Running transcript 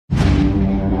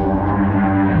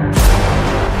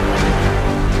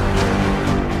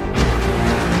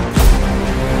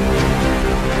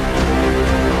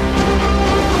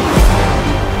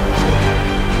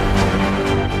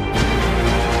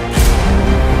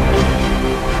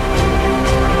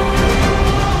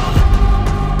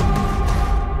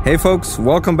Hey folks,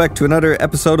 welcome back to another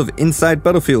episode of Inside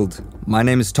Battlefield. My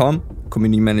name is Tom,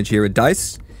 community manager here at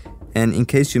DICE. And in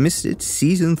case you missed it,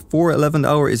 Season 4 11th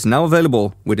Hour is now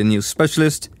available with a new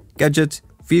specialist, gadget,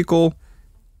 vehicle,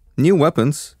 new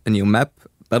weapons, a new map,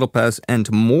 battle pass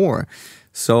and more.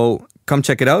 So come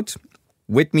check it out.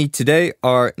 With me today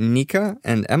are Nika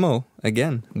and Amo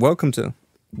again. Welcome to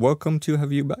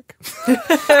have you back.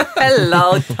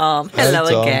 Hello, Tom. Hello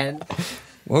Tom. again.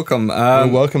 Welcome. You're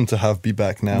welcome to have me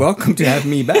back now. Welcome to have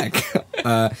me back.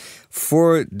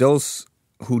 For those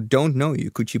who don't know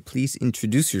you, could you please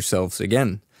introduce yourselves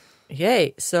again?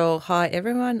 Yay. So, hi,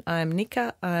 everyone. I'm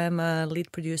Nika. I'm a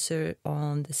lead producer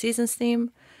on the Seasons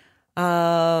team.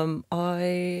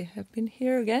 I have been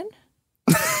here again.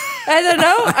 I don't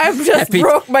know. I'm just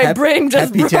broke. My brain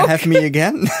just broke. Happy to have me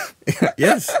again?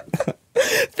 Yes.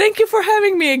 Thank you for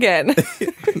having me again.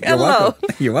 Hello.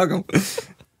 You're welcome.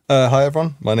 Hi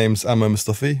everyone, my name's Amo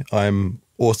Mostofi. I'm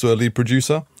also a lead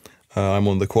producer. I'm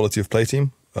on the quality of play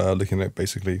team, looking at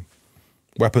basically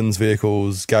weapons,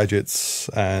 vehicles, gadgets,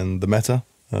 and the meta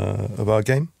of our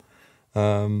game.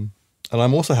 And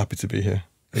I'm also happy to be here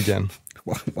again.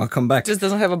 Welcome back. Just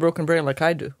doesn't have a broken brain like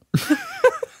I do.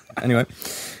 Anyway,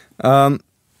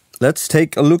 let's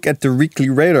take a look at the weekly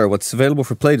radar, what's available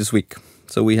for play this week.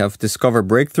 So we have Discover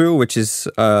Breakthrough, which is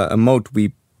a mode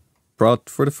we brought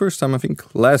for the first time, I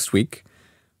think, last week,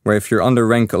 where if you're under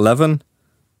rank 11,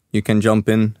 you can jump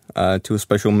in to a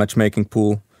special matchmaking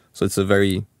pool. So it's a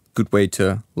very good way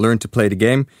to learn to play the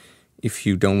game if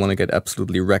you don't want to get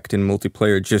absolutely wrecked in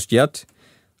multiplayer just yet.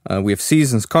 We have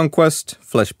Seasons Conquest,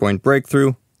 Flashpoint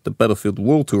Breakthrough, the Battlefield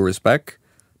World Tour is back,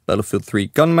 Battlefield 3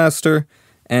 Gunmaster,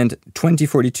 and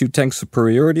 2042 Tank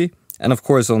Superiority. And of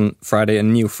course on Friday, a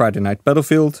new Friday Night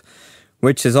Battlefield,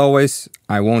 which as always,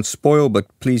 I won't spoil, but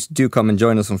please do come and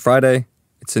join us on Friday.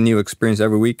 It's a new experience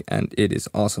every week, and it is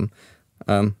awesome.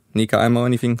 Nika, Amo,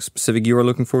 anything specific you are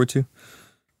looking forward to?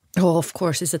 Oh, of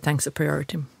course, it's a Tank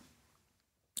Superiority.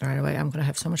 Right away, I'm going to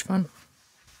have so much fun.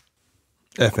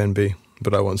 FNB,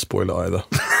 but I won't spoil it either.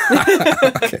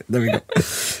 Okay, there we go.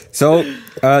 So,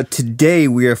 today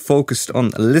we are focused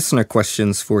on listener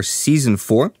questions for Season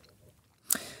 4.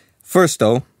 First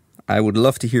though, I would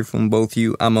love to hear from both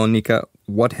you, Amo and Nika.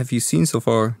 What have you seen so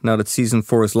far now that Season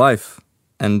 4 is live?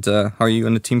 And how are you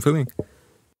and the team feeling?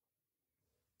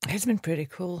 It's been pretty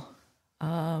cool.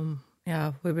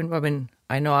 Yeah, I've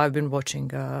been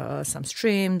watching some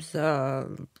streams,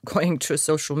 going through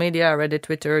social media, Reddit,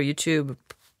 Twitter, YouTube.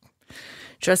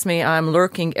 Trust me, I'm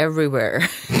lurking everywhere.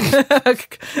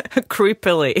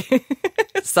 Creepily.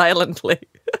 Silently.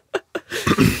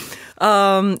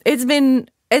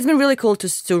 It's been really cool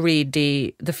to read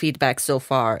the feedback so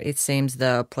far. It seems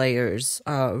the players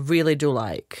really do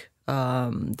like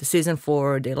the Season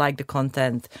 4. They like the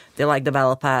content. They like the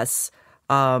Battle Pass.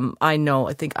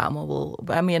 I think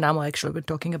me and Amo actually been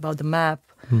talking about the map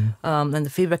and the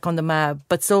feedback on the map.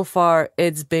 But so far,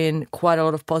 it's been quite a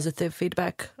lot of positive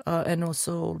feedback. And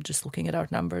also just looking at our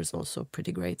numbers, also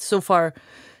pretty great. So far,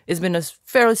 it's been a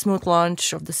fairly smooth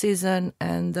launch of the season.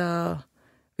 And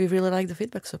we really like the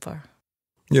feedback so far.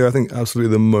 Yeah, I think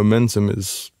absolutely the momentum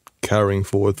is carrying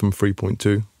forward from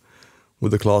 3.2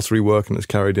 with the class rework, and it's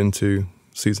carried into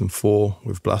Season 4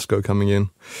 with Blasco coming in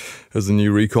as the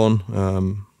new recon.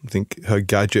 I think her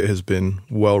gadget has been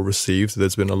well received.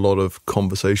 There's been a lot of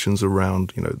conversations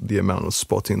around, the amount of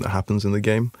spotting that happens in the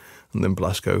game, and then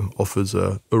Blasco offers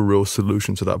a real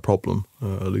solution to that problem,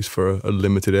 at least for a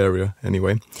limited area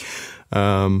anyway.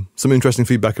 Some interesting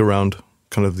feedback around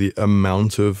kind of the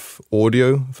amount of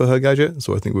audio for her gadget.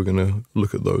 So I think we're going to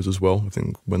look at those as well. I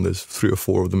think when there's 3 or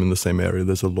 4 of them in the same area,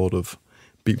 there's a lot of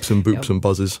beeps and boops and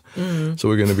buzzes. Mm-hmm. So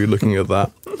we're going to be looking at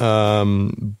that.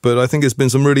 But I think it's been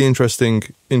some really interesting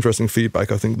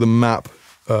feedback. I think the map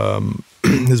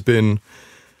has been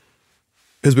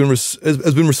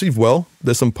received well.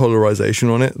 There's some polarization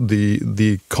on it.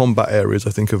 The combat areas, I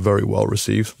think, are very well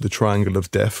received. The triangle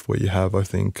of death, where you have, I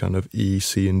think, kind of E,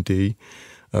 C, and D,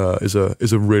 is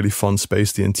a really fun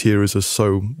space. The interiors are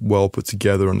so well put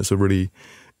together, and it's a really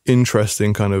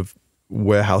interesting kind of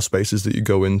warehouse spaces that you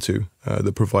go into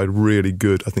that provide really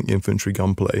good, I think, infantry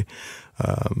gunplay.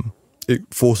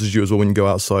 It forces you as well when you go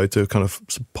outside to kind of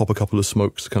pop a couple of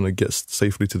smokes to kind of get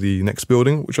safely to the next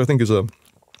building, which I think is a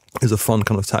fun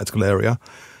kind of tactical area.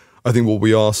 I think what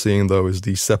we are seeing though is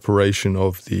the separation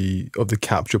of the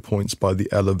capture points by the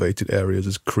elevated areas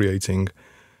is creating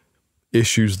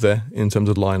issues there in terms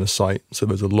of line of sight. So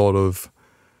there's a lot of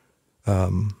I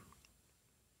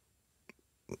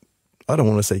don't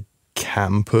want to say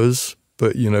campers,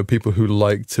 but people who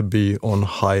like to be on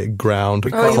high ground,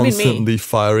 constantly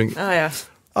firing. Oh yeah.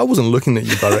 I wasn't looking at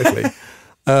you directly.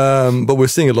 But we're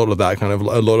seeing a lot of that kind of,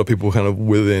 a lot of people kind of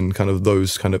within kind of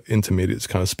those kind of intermediate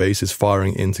kind of spaces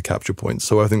firing into capture points.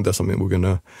 So I think that's something we're going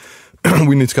to,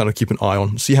 we need to kind of keep an eye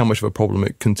on, see how much of a problem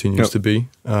it continues to be.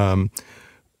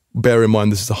 Bear in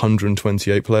mind, this is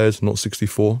 128 players, not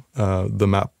 64. The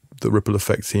map, the Ripple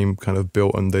Effect team kind of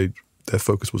built, and their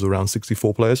focus was around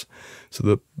 64 players.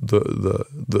 So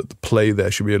the play there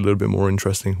should be a little bit more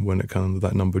interesting when it kind of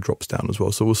that number drops down as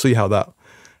well. So we'll see how that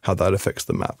affects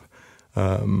the map.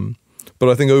 But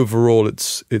I think overall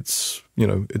it's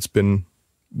been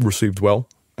received well,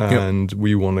 and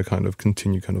we want to kind of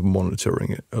continue kind of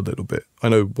monitoring it a little bit. I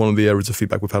know one of the areas of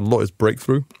feedback we've had a lot is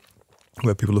breakthrough,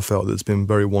 where people have felt that it's been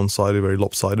very one-sided, very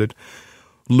lopsided.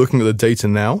 Looking at the data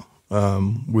now,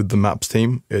 with the maps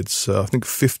team, it's I think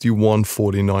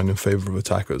 51-49 in favor of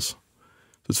attackers. So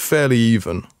it's fairly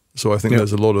even. So I think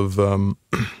there's a lot of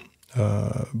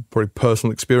probably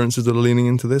personal experiences that are leaning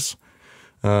into this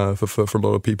for a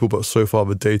lot of people. But so far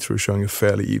the data is showing a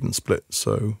fairly even split.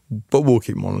 So, but we'll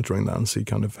keep monitoring that and see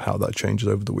kind of how that changes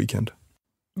over the weekend.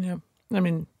 Yeah, I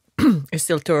mean, it's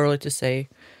still too early to say,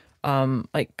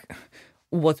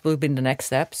 what will be the next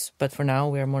steps. But for now,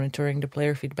 we are monitoring the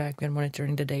player feedback, we're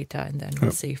monitoring the data, and then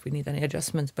we'll see if we need any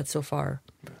adjustments. But so far,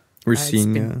 it's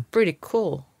been pretty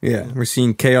cool. Yeah, we're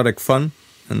seeing chaotic fun.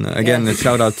 And again, a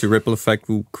shout out to Ripple Effect,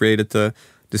 who created the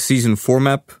Season 4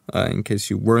 map, in case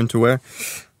you weren't aware,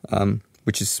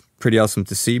 which is pretty awesome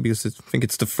to see, because I think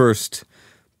it's the first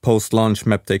post-launch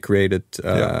map they created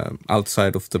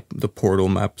outside of the Portal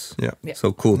maps. Yeah.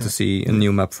 So cool to see a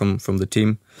new map from the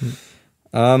team.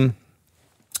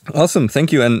 Awesome,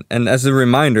 thank you. And as a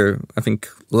reminder, I think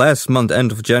last month,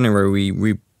 end of January,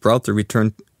 we brought the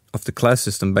return of the class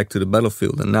system back to the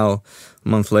battlefield. And now, a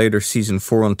month later, Season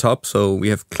 4 on top. So we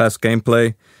have class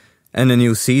gameplay and a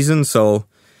new season. So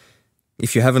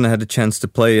if you haven't had a chance to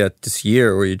play it this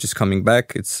year, or you're just coming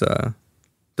back, it's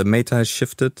the meta has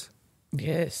shifted.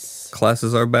 Yes.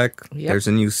 Classes are back. Yep. There's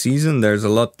a new season. There's a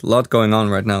lot going on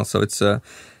right now. So it's an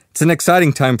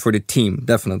exciting time for the team,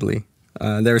 definitely.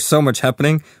 There's so much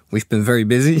happening. We've been very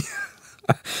busy.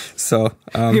 So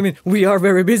you mean we are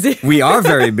very busy? We are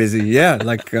very busy. Yeah,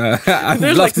 I'd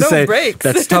love to say breaks.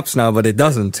 That stops now, but it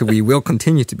doesn't. We will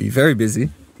continue to be very busy,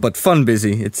 but fun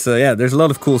busy. It's there's a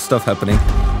lot of cool stuff happening.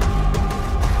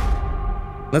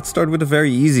 Let's start with a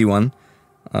very easy one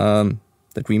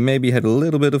that we maybe had a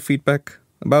little bit of feedback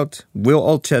about. Will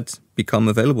all chat become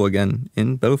available again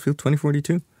in Battlefield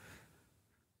 2042?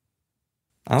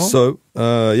 So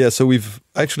we've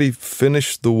actually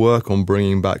finished the work on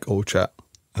bringing back all chat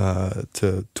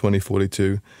to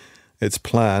 2042. It's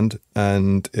planned,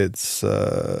 and it's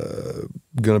going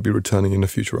to be returning in a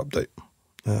future update.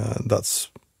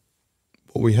 That's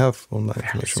what we have on that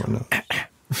information right now.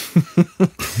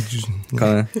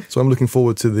 So I'm looking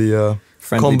forward to the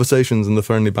conversations and the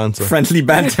friendly banter. Friendly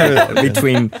banter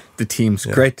between the teams.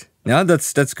 Yeah. Great. Yeah,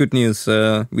 that's good news.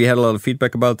 We had a lot of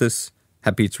feedback about this.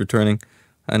 Happy it's returning.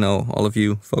 I know all of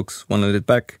you folks wanted it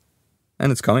back,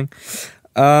 and it's coming.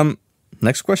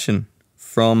 Next question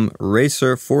from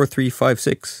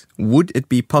Racer4356. Would it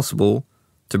be possible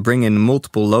to bring in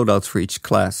multiple loadouts for each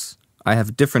class? I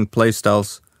have different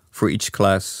playstyles for each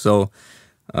class. So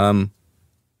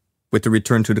with the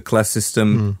return to the class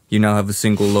system, you now have a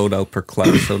single loadout per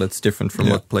class. So that's different from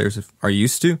what players are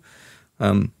used to.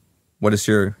 What is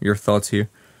your thoughts here?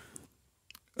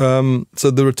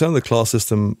 So the return of the class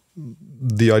system,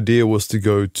 the idea was to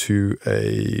go to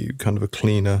a kind of a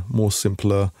cleaner, more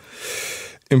simpler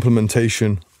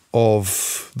implementation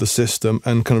of the system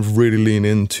and kind of really lean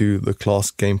into the class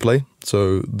gameplay.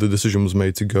 So the decision was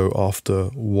made to go after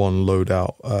one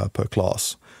loadout per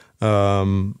class.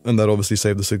 And that obviously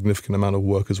saved a significant amount of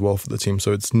work as well for the team.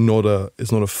 So it's not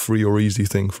a free or easy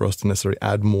thing for us to necessarily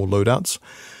add more loadouts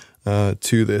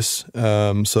to this.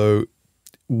 So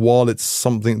while it's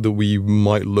something that we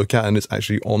might look at and it's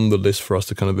actually on the list for us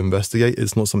to kind of investigate,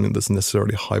 it's not something that's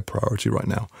necessarily high priority right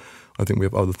now. I think we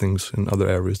have other things in other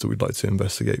areas that we'd like to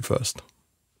investigate first.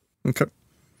 Okay.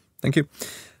 Thank you.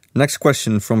 Next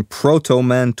question from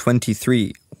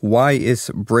Protoman23. Why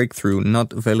is Breakthrough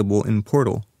not available in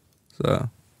Portal? It's a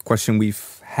question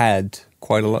we've had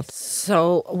quite a lot.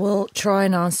 So we'll try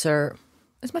and answer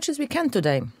as much as we can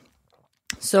today.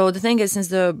 So the thing is, since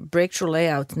the breakthrough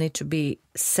layouts need to be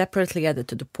separately added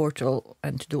to the portal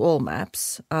and to do all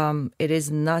maps,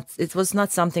 it was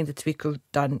not something that we could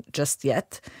have done just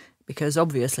yet, because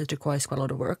obviously it requires quite a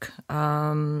lot of work.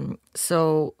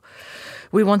 So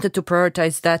we wanted to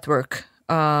prioritize that work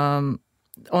on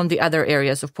the other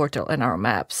areas of portal and our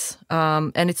maps.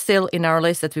 And it's still in our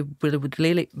list that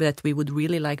we would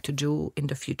really like to do in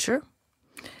the future.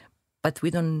 but we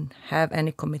don't have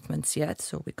any commitments yet,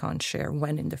 so we can't share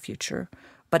when in the future.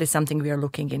 But it's something we are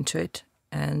looking into it,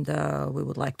 and we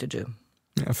would like to do.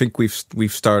 I think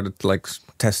we've started like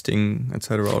testing,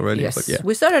 etc. already. Yes, but yeah.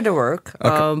 we started the work,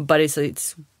 Okay. but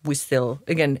we still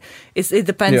again it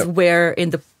depends where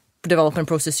in the development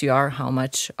process you are, how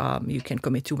much you can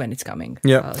commit to when it's coming.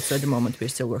 Yeah. So at the moment we're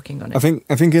still working on it.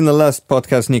 I think in the last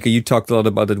podcast, Nika, you talked a lot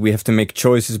about that we have to make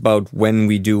choices about when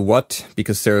we do what,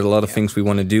 because there are a lot of things we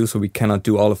want to do, so we cannot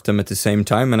do all of them at the same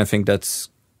time. And I think that's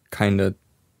kind of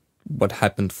what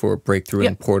happened for Breakthrough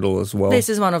and Portal as well. This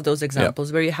is one of those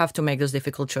examples where you have to make those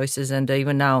difficult choices, and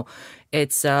even now,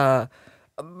 it's.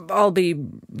 I'll be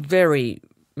very,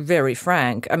 very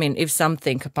frank. I mean, if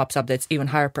something pops up that's even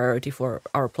higher priority for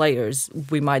our players,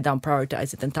 we might down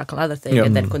prioritize it and tackle other thing,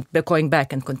 and then going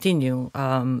back and continue.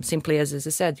 Simply as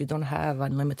I said, you don't have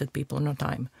unlimited people, no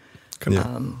time.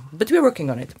 But we're working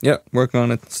on it. Yeah, working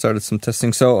on it. Started some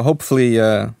testing, so hopefully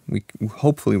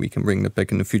we can bring that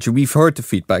back in the future. We've heard the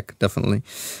feedback, definitely.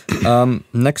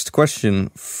 Next question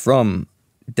from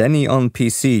Denny on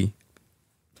PC.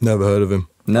 Never heard of him.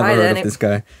 Never Hi, heard Danny. of this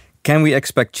guy. Can we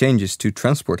expect changes to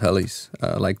transport helis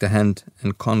like the Hind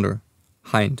and Condor?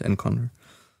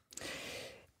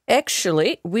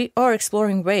 Actually, we are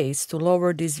exploring ways to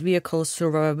lower this vehicle's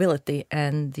survivability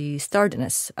and the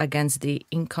sturdiness against the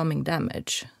incoming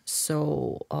damage.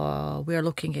 So we are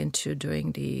looking into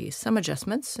doing some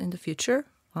adjustments in the future.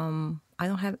 I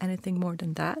don't have anything more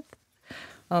than that.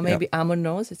 Maybe Amo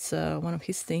knows, it's one of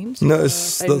his themes. No,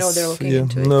 I know they're looking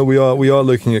into it. No, we are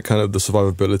looking at kind of the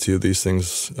survivability of these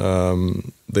things.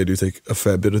 They do take a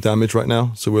fair bit of damage right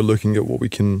now, so we're looking at what we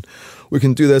can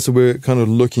do there. So we're kind of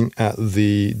looking at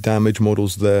the damage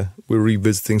models there. We're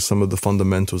revisiting some of the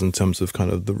fundamentals in terms of kind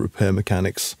of the repair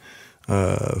mechanics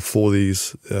for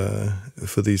these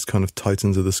kind of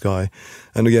titans of the sky.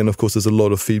 And again, of course, there's a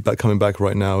lot of feedback coming back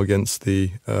right now against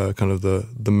the kind of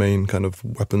the main kind of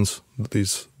weapons that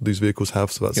these vehicles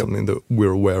have. So that's something that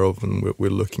we're aware of and we're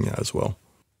looking at as well.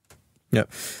 Yeah.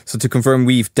 So to confirm,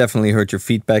 we've definitely heard your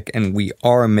feedback and we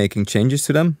are making changes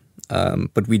to them.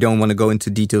 But we don't want to go into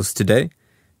details today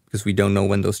because we don't know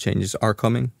when those changes are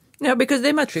coming. No, because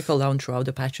they might trickle down throughout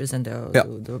the patches and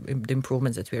the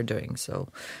improvements that we're doing. So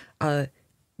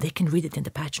they can read it in the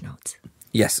patch notes.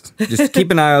 Yes. Just keep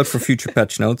an eye out for future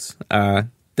patch notes.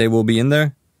 They will be in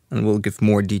there and we'll give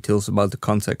more details about the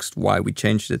context, why we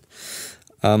changed it.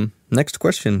 Next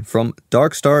question from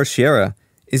Darkstar Sierra.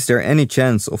 Is there any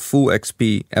chance of full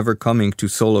XP ever coming to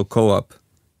solo co-op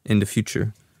in the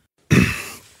future?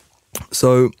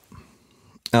 So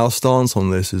our stance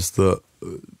on this is that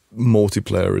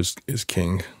multiplayer is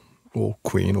king or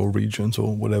queen or regent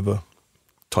or whatever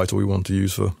title we want to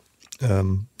use for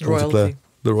multiplayer.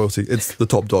 The royalty. It's the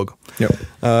top dog. Yep.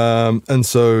 And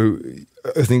so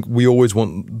I think we always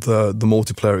want the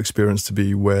multiplayer experience to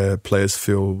be where players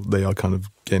feel they are kind of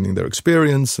gaining their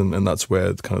experience, and that's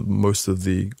where kind of most of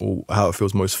or how it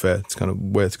feels most fair. It's kind of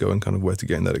where to go and kind of where to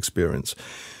gain that experience.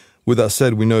 With that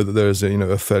said, we know that there is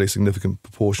a fairly significant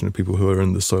proportion of people who are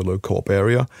in the solo co-op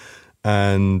area,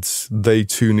 and they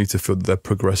too need to feel that they're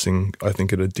progressing, I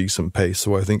think, at a decent pace.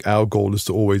 So I think our goal is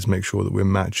to always make sure that we're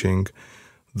matching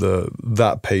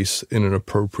that pace in an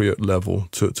appropriate level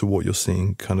to what you're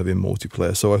seeing kind of in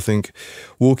multiplayer. So I think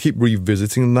we'll keep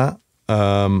revisiting that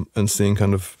and seeing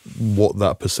kind of what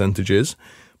that percentage is.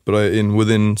 But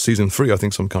within Season 3, I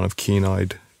think some kind of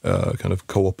keen-eyed kind of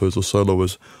co-opers or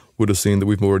soloers would have seen that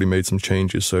we've already made some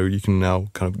changes. So you can now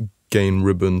kind of gain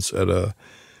ribbons at a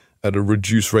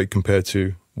reduced rate compared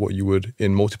to what you would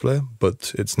in multiplayer,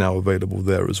 but it's now available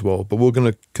there as well. But we're going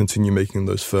to continue making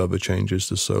those further changes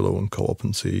to solo and co-op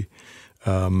and see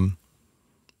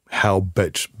how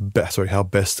best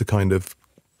to kind of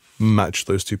match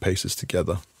those two paces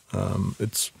together.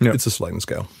 It's a sliding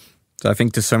scale. So I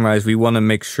think to summarize, we want to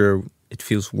make sure it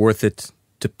feels worth it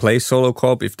to play solo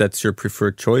co-op if that's your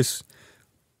preferred choice.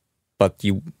 But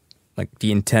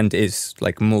the intent is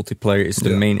multiplayer is the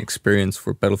main experience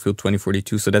for Battlefield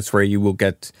 2042. So that's where you will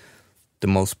get the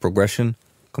most progression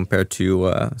compared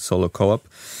to solo co-op.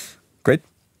 Great.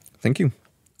 Thank you.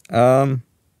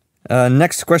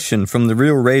 Next question from the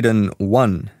Real Raiden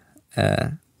 1.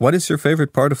 What is your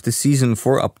favorite part of the Season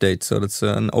 4 update? So that's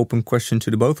an open question to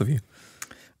the both of you.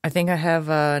 I think I have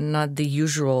not the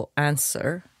usual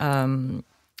answer.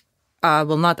 I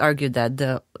will not argue that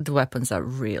the weapons are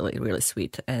really, really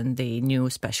sweet and the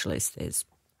new specialist is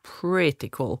pretty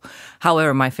cool.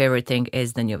 However, my favorite thing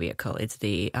is the new vehicle. It's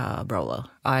the Brawler.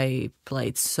 I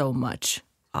played so much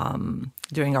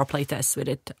during our playtests with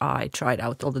it, I tried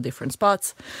out all the different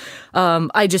spots.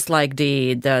 I just like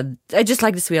I just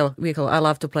like this vehicle. I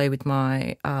love to play with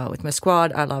my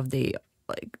squad. I love the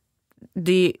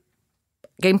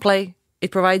gameplay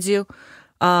it provides you.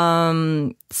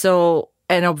 And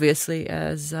obviously,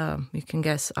 as you can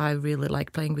guess, I really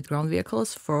like playing with ground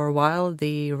vehicles. For a while,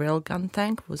 the railgun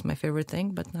tank was my favorite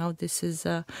thing, but now this is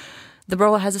the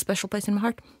Bro has a special place in my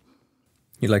heart.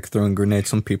 You like throwing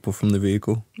grenades on people from the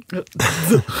vehicle?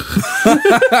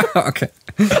 Okay.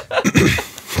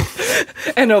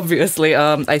 And obviously,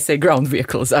 I say ground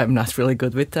vehicles. I'm not really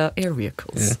good with air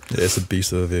vehicles. Yeah, it's a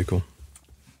beast of a vehicle.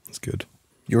 It's good.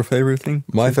 Your favorite thing?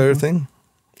 My favorite thing?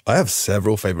 I have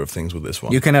several favorite things with this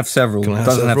one. You can have several. It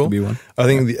doesn't have to be one. I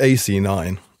think the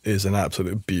AC-9 is an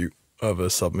absolute beaut of a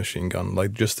submachine gun.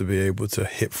 Like, just to be able to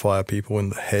hip fire people in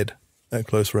the head at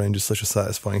close range is such a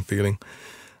satisfying feeling.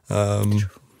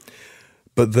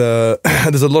 But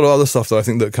there's a lot of other stuff that I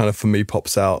think that kind of for me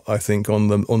pops out. I think on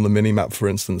the mini map, for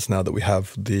instance, now that we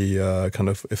have the kind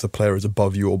of if the player is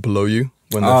above you or below you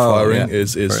when they're firing,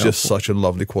 is just helpful. Such a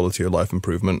lovely quality of life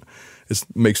improvement. It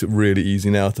makes it really easy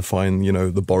now to find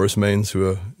the Boris mains who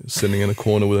are sitting in a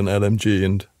corner with an LMG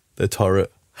and their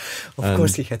turret. Of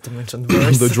course, you had to mention the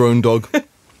Boris. The drone dog.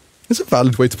 It's a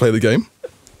valid way to play the game.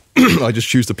 I just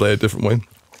choose to play a different way.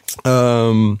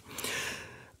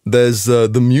 There's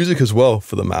the music as well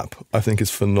for the map. I think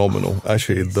is phenomenal.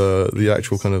 Actually, the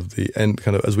actual kind of the end,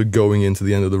 kind of as we're going into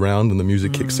the end of the round and the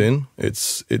music kicks in,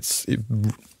 it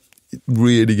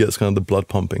really gets kind of the blood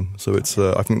pumping. So it's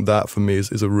I think that for me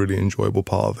is a really enjoyable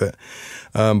part of it.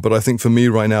 But I think for me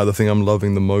right now, the thing I'm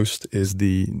loving the most is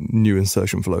the new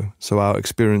insertion flow. So our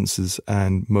experiences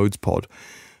and modes pod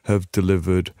have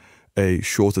delivered a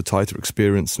shorter, tighter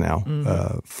experience now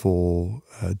for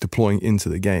deploying into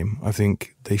the game. I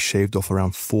think they shaved off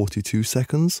around 42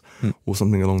 seconds or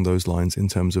something along those lines in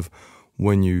terms of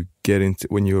when you're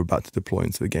about to deploy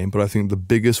into the game. But I think the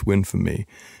biggest win for me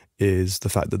is the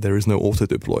fact that there is no auto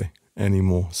deploy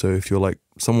anymore. So if you're like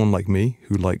someone like me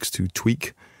who likes to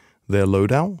tweak their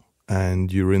loadout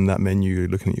and you're in that menu, you're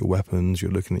looking at your weapons,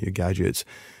 you're looking at your gadgets.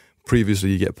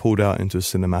 Previously, you get pulled out into a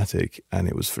cinematic and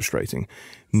it was frustrating.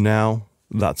 Now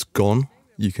that's gone.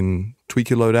 You can tweak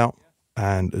your loadout,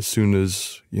 and as soon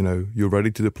as you're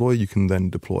ready to deploy, you can then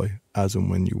deploy as and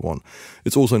when you want.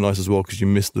 It's also nice as well because you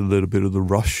missed a little bit of the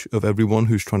rush of everyone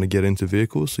who's trying to get into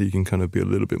vehicles, so you can kind of be a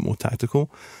little bit more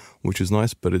tactical, which is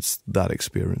nice. But it's that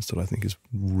experience that I think is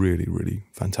really, really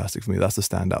fantastic for me. That's the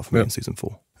standout for me in Season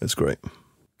 4. It's great.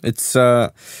 It's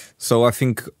so I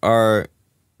think our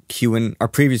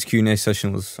previous Q&A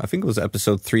session was, I think it was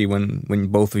episode 3 when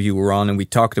both of you were on and we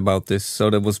talked about this. So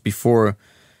that was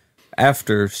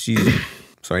after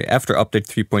update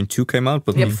 3.2 came out,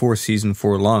 but before season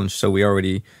 4 launched. So we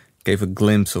already gave a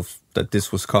glimpse of that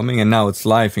this was coming, and now it's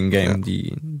live in game.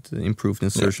 The improved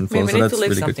insertion flow. We need to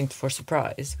leave something for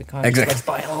surprise. We can't just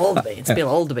buy old beans, spill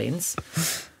old beans.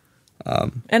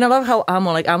 And I love how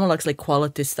Amo likes like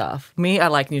quality stuff. Me, I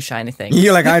like new shiny things.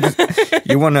 You're like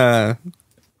you want to.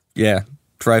 Yeah,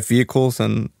 drive vehicles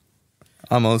and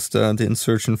almost the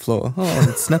insertion flow. Oh,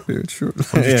 it's snappier. Sure.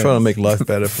 I'm just trying to make life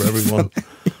better for everyone.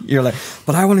 You're like,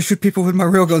 but I want to shoot people with my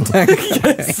railgun tank.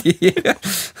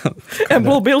 And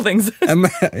blow buildings.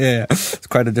 Yeah, it's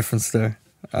quite a difference there.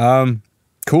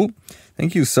 Cool.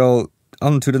 Thank you. So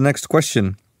on to the next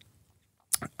question.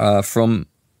 From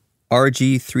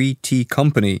RG3T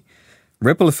Company.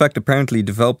 Ripple Effect apparently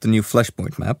developed a new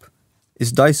Flashpoint map.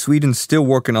 Is DICE Sweden still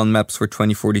working on maps for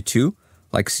 2042,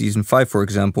 like Season 5, for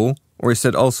example, or is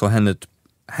that also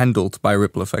handled by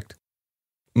Ripple Effect?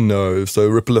 No, so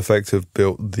Ripple Effect have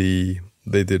they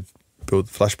did build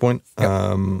Flashpoint.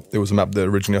 Yep. It was a map that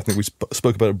originally, I think we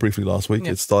spoke about it briefly last week.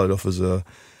 Yep. It started off as a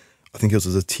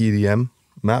TDM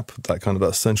map,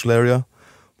 that central area.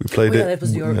 We played it. That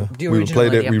was the original we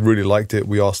played idea. it. We really liked it.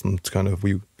 We asked them to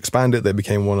we expand it. They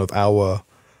became one of our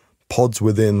pods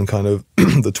within kind of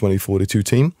the 2042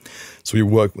 team. So we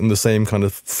work in the same kind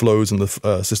of flows and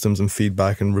the systems and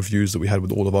feedback and reviews that we had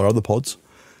with all of our other pods.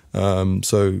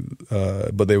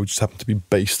 But they would just happen to be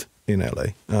based in LA.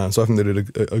 So I think they did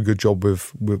a good job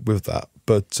with that.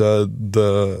 But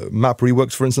the map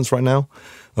reworks, for instance, right now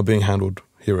are being handled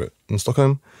here in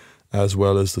Stockholm, as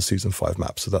well as the Season 5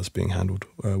 map. So that's being handled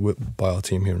by our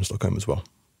team here in Stockholm as well.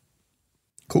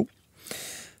 Cool.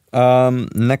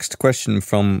 Next question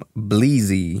from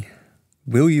Bleezy.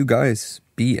 Will you guys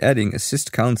be adding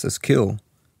assist counts as kill?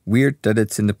 Weird that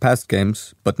it's in the past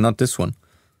games, but not this one.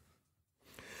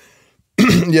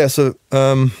 Yeah, so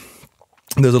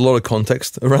there's a lot of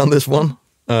context around this one.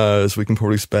 So we can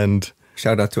probably spend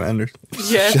Shout out to Anders.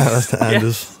 Yes. Shout out to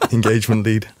Anders, engagement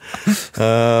lead.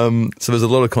 So there's a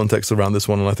lot of context around this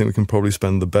one, and I think we can probably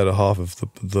spend the better half of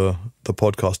the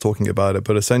podcast talking about it.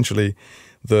 But essentially,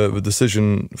 the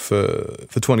decision for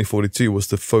 2042 was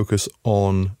to focus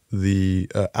on the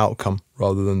outcome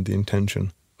rather than the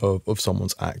intention of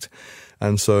someone's act.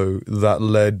 And so that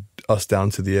led us down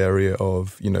to the area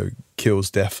of, kills,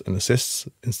 deaths, and assists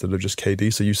instead of just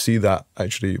KD. So you see that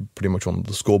actually pretty much on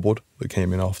the scoreboard that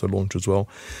came in after launch as well.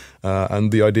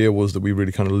 And the idea was that we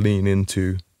really kind of lean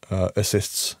into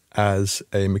assists as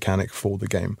a mechanic for the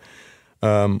game.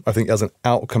 I think as an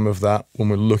outcome of that, when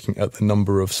we're looking at the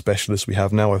number of specialists we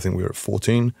have now, I think we're at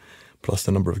 14, plus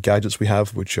the number of gadgets we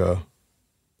have, which are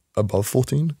above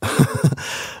 14.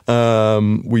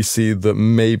 We see that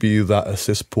maybe that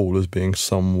assist pool is being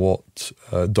somewhat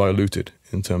diluted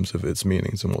in terms of its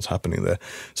meanings and what's happening there.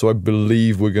 So I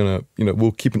believe we're going to,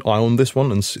 we'll keep an eye on this one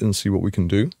and see what we can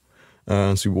do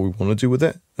and see what we want to do with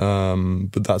it.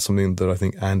 But that's something that I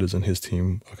think Anders and his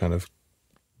team are kind of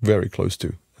very close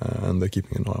to, and they're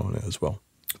keeping an eye on it as well.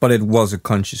 But it was a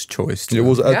conscious choice. It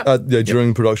was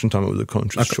during production time. It was a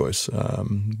conscious choice.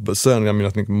 But certainly, I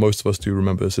think most of us do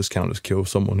remember assist counters kill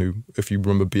someone who, if you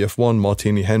remember BF1,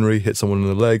 Martini Henry hit someone in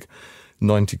the leg,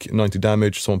 90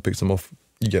 damage. Someone picks them off,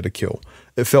 you get a kill.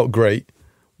 It felt great.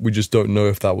 We just don't know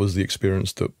if that was the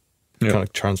experience that kind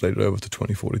of translated over to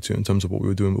 2042 in terms of what we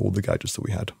were doing with all the gadgets that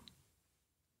we had.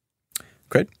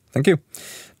 Great, thank you.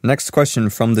 Next question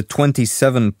from the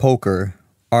 27 Poker.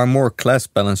 Are more class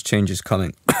balance changes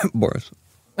coming? Boris.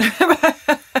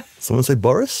 Someone say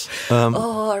Boris?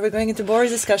 Are we going into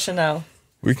Boris discussion now?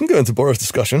 We can go into Boris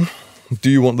discussion. Do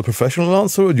you want the professional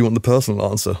answer or do you want the personal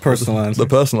answer? Personal answer. The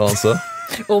personal answer.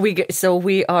 Well,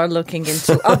 we are looking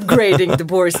into upgrading the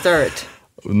Boris turret.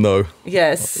 No.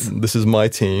 Yes. This is my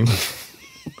team.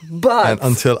 But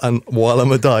and while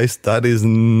I'm a dice, that is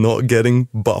not getting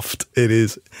buffed. It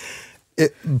is...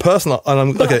 personal, and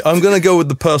I'm going to go with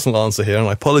the personal answer here, and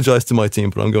I apologize to my team,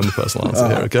 but I'm going with the personal answer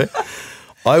here, okay?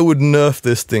 I would nerf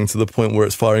this thing to the point where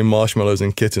it's firing marshmallows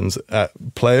and kittens at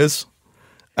players,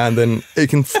 and then it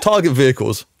can target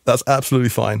vehicles. That's absolutely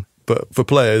fine. But for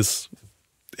players,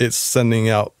 it's sending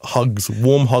out hugs,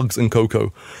 warm hugs and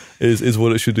cocoa is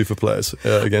what it should do for players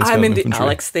against I'm in the infantry.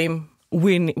 Alex team.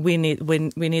 We need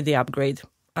the upgrade.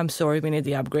 I'm sorry, we need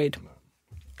the upgrade.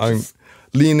 I'm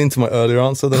lean into my earlier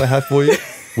answer that I had for you,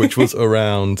 which was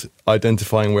around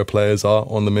identifying where players are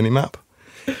on the minimap.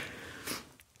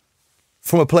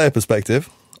 From a player perspective,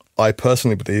 I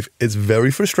personally believe it's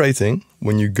very frustrating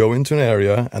when you go into an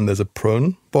area and there's a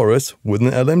prone Boris with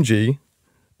an LMG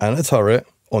and a turret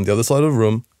on the other side of the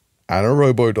room and a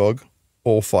robo-dog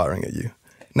all firing at you.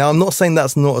 Now, I'm not saying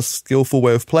that's not a skillful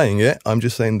way of playing it. I'm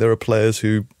just saying there are players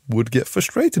who would get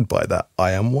frustrated by that.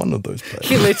 I am one of those players.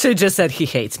 He literally just said he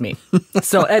hates me.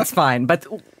 So it's fine. But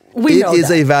we know it is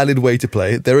that. a valid way to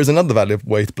play. There is another valid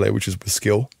way to play, which is with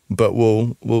skill. But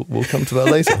we'll come to that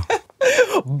later.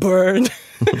 Burn.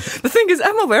 The thing is,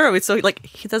 I'm aware of it. So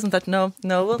he doesn't know.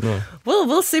 No.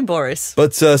 We'll see, Boris.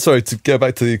 But sorry, to go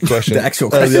back to the question. The actual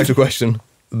question.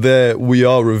 There, we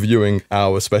are reviewing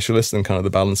our specialists and kind of the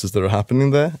balances that are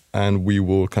happening there, and we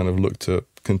will kind of look to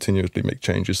continuously make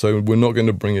changes. So we're not going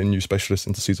to bring in new specialists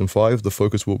into season 5. The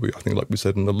focus will be, I think, like we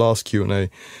said in the last Q&A,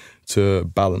 to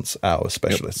balance our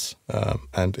specialists. Yep.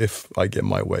 And if I get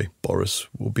my way, Boris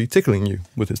will be tickling you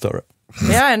with his turret.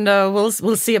 Yeah, and we'll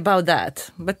see about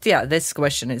that. But yeah, this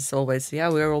question is always,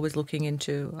 we're always looking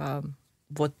into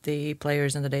what the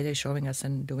players and the data is showing us,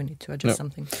 and do we need to adjust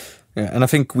something? Yeah, and I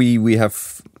think we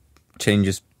have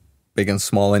changes big and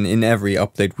small in every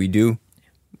update we do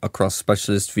across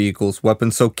specialist vehicles,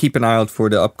 weapons. So keep an eye out for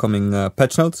the upcoming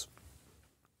patch notes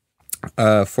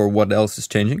for what else is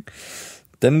changing.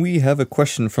 Then we have a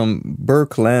question from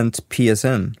Berkland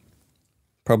PSN.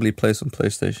 Probably plays on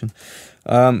PlayStation.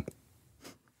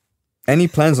 Any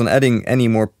plans on adding any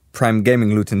more Prime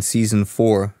Gaming loot in Season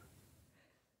 4?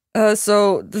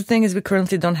 So the thing is, we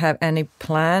currently don't have any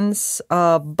plans,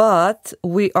 but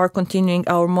we are continuing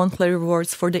our monthly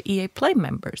rewards for the EA Play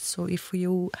members. So if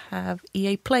you have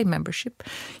EA Play membership,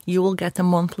 you will get a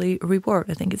monthly reward.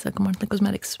 I think it's like a monthly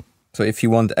cosmetics. So if you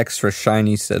want extra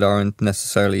shinies that aren't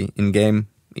necessarily in-game,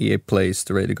 EA Play is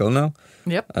the way to go now.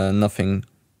 Yep. Nothing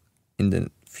in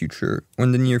the future, or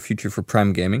in the near future, for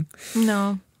Prime Gaming.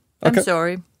 No, Okay. I'm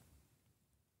sorry.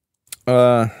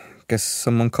 Guess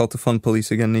someone called the fun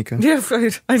police again, Nika. Yeah,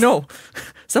 right. I know.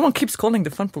 Someone keeps calling the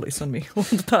fun police on me all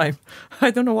the time.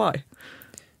 I don't know why.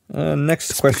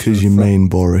 Next question. Because you mean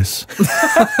Boris.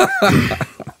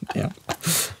 Yeah.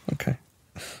 Okay.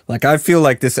 Like, I feel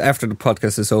like this, after the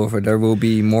podcast is over, there will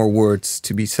be more words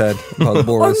to be said about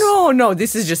Boris. Oh, no,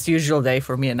 this is just usual day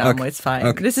for me and Amo. Okay. It's fine.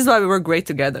 Okay. This is why we work great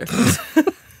together.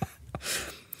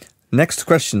 Next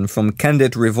question from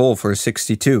Candid Revolver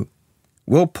 62.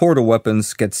 Will portal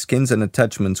weapons get skins and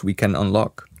attachments we can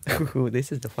unlock? Ooh,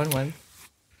 this is the fun one.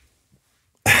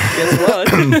 Guess what?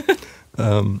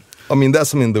 I mean, that's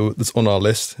something that's on our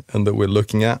list and that we're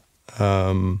looking at.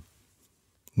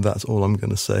 That's all I'm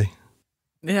going to say.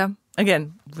 Yeah.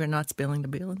 Again, we're not spilling the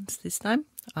beans this time.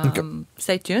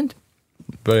 Stay tuned.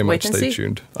 Very Wait much and stay see.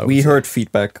 tuned. We heard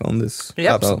feedback on this.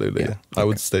 Yep. Absolutely, So, yeah. I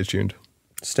would stay tuned.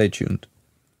 Stay tuned.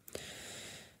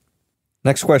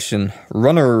 Next question.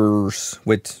 Runners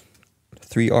with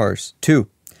 3 R's. 2.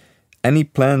 Any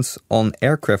plans on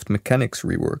aircraft mechanics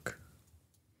rework?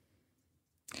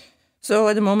 So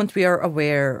at the moment, we are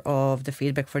aware of the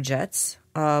feedback for jets,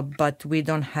 but we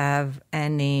don't have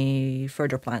any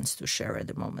further plans to share at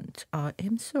the moment.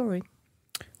 I'm sorry.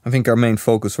 I think our main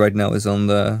focus right now is on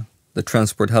the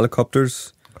transport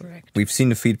helicopters. Correct. We've seen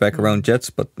the feedback around jets,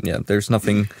 but yeah, there's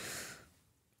nothing.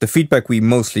 The feedback we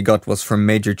mostly got was from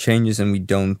major changes, and we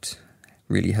don't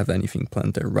really have anything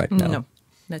planned there right now. No,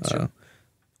 that's true.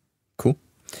 Cool.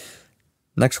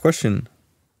 Next question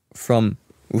from,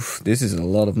 this is a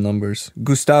lot of numbers.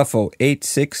 Gustavo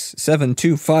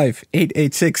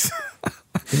 867258886.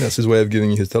 I think that's his way of giving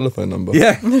you his telephone number.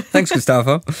 Yeah, thanks,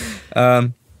 Gustavo.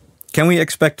 Can we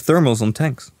expect thermals on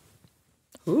tanks?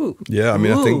 Ooh. Yeah, I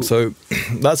mean, I think Ooh. so.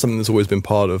 That's something that's always been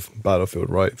part of Battlefield,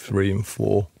 right? 3 and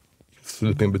 4,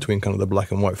 flipping between kind of the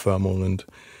black and white thermal and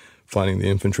finding the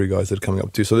infantry guys that are coming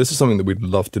up to. So this is something that we'd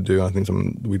love to do. I think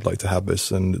something we'd like to have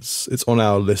this, and it's on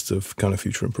our list of kind of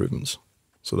future improvements.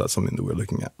 So that's something that we're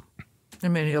looking at. I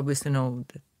mean, you obviously know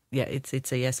that, yeah,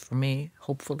 it's a yes for me.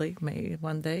 Hopefully, maybe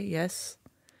one day, yes.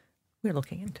 We're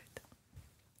looking into it.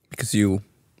 Because you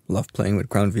love playing with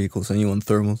ground vehicles and you want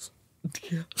thermals.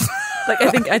 Yeah. Like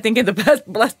I think in the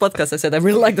last podcast I said I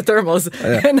really like the thermals,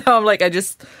 and now I'm like I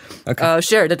just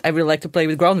shared that I really like to play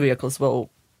with ground vehicles. Well,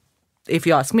 if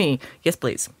you ask me, yes,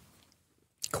 please.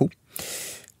 Cool.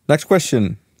 Next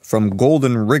question from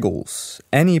Golden Wriggles.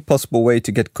 Any possible way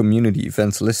to get community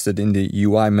events listed in the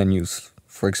UI menus?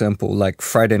 For example, like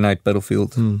Friday Night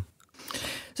Battlefield.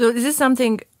 So this is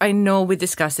something I know we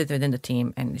discussed it within the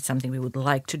team, and it's something we would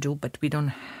like to do, but we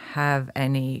don't have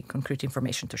any concrete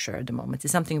information to share at the moment.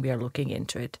 It's something we are looking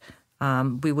into it.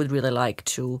 We would really like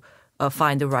to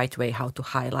find the right way how to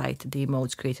highlight the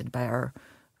modes created by our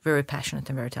very passionate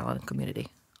and very talented community.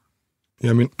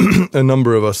 Yeah, I mean, a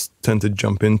number of us tend to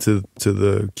jump into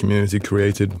the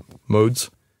community-created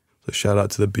modes. So shout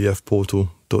out to the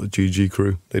bfportal.gg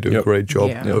crew. They do a great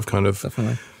job of kind of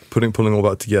pulling all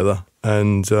that together.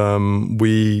 And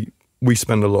we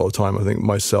spend a lot of time, I think,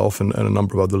 myself and a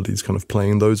number of other leads kind of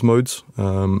playing those modes.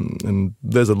 And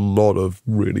there's a lot of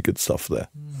really good stuff there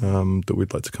that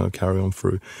we'd like to kind of carry on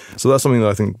through. So that's something that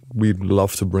I think we'd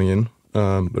love to bring in.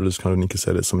 But as kind of Nika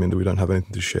said, it's something that we don't have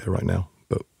anything to share right now.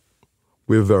 But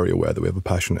we're very aware that we have a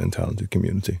passionate and talented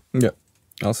community. Yeah,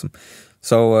 awesome.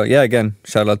 So again,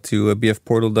 shout out to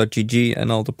bfportal.gg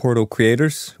and all the Portal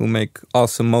creators who make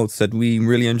awesome modes that we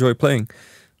really enjoy playing.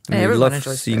 And we love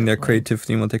seeing their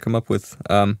creativity and what they come up with.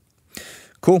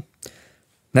 Cool.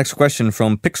 Next question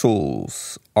from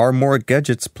Pixels. Are more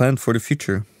gadgets planned for the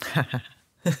future?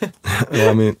 Well,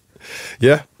 I mean,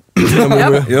 yeah.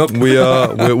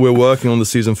 We're working on the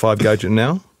Season 5 gadget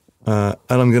now. And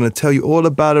I'm going to tell you all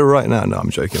about it right now. No, I'm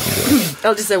joking.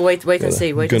 I'll just say wait and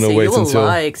see. Wait and see. You will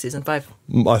like Season 5.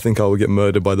 I think I will get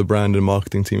murdered by the brand and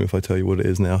marketing team if I tell you what it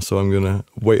is now. So I'm going to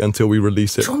wait until we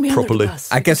release it properly.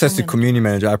 I guess as the community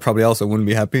manager, I probably also wouldn't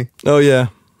be happy. Oh, yeah.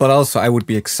 But also, I would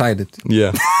be excited.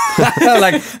 Yeah.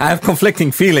 Like, I have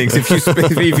conflicting feelings if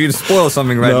you spoil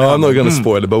something right now. No, I'm not going to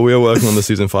spoil it, but we are working on the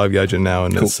Season 5 gadget now,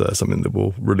 and cool. it's something that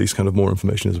we'll release kind of more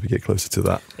information as we get closer to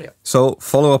that. Yeah. So,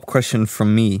 follow-up question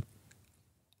from me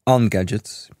on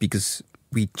gadgets, because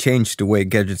we changed the way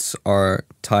gadgets are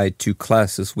tied to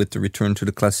classes with the Return to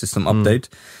the Class System update.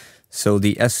 So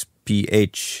the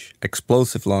SPH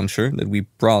explosive launcher that we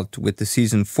brought with the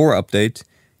Season 4 update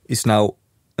is now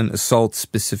an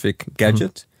assault-specific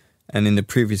gadget. And in the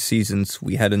previous seasons,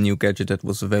 we had a new gadget that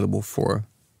was available for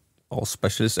all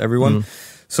specialists, everyone.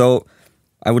 So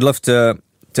I would love to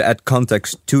add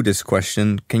context to this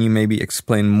question. Can you maybe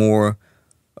explain more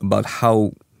about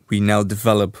how we now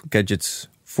develop gadgets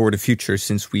for the future,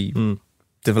 since we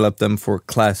develop them for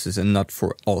classes and not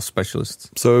for all specialists?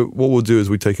 So what we'll do is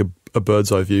we take a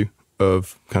bird's eye view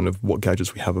of kind of what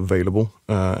gadgets we have available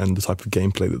and the type of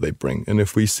gameplay that they bring. And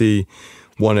if we see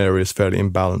one area is fairly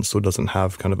imbalanced or doesn't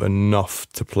have kind of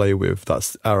enough to play with,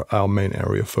 that's our main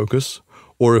area of focus.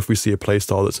 Or if we see a play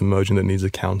style that's emerging that needs a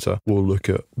counter, we'll look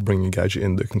at bringing a gadget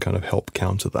in that can kind of help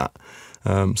counter that.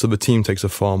 So the team takes a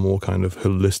far more kind of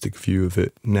holistic view of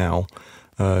it now,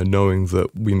 knowing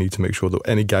that we need to make sure that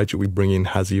any gadget we bring in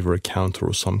has either a counter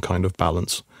or some kind of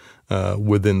balance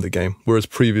within the game. Whereas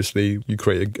previously, you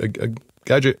create a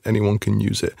gadget, anyone can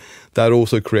use it. That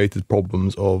also created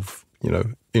problems of,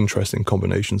 interesting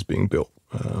combinations being built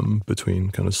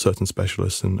between kind of certain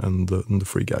specialists and the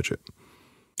free gadget.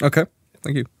 Okay,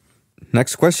 thank you.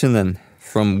 Next question then,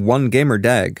 from One Gamer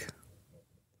Dag.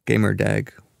 Gamer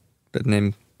Dag. That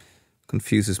name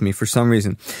confuses me for some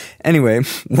reason. Anyway,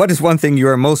 what is one thing you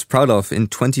are most proud of in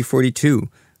 2042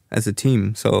 as a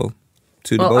team? So,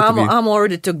 to the both of you. Amo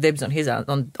already took dibs on his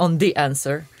on the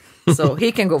answer, so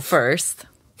he can go first.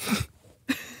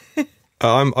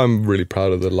 I'm really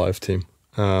proud of the live team.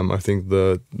 I think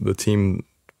the team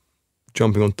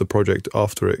jumping onto the project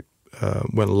after it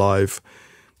went live,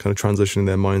 kind of transitioning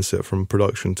their mindset from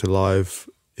production to live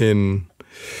in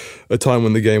a time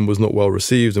when the game was not well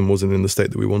received and wasn't in the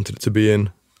state that we wanted it to be in,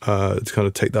 to kind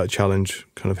of take that challenge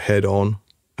kind of head on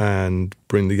and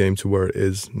bring the game to where it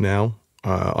is now.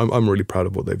 I'm really proud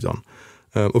of what they've done.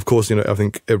 Of course, I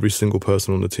think every single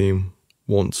person on the team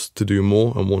wants to do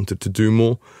more and wanted to do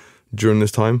more during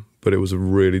this time, but it was a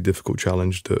really difficult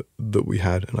challenge that we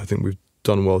had, and I think we've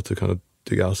done well to kind of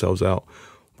dig ourselves out.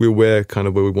 We're where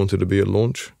we wanted to be at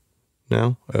launch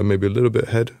now, maybe a little bit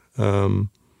ahead.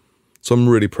 So I'm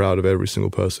really proud of every single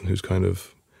person who's kind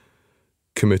of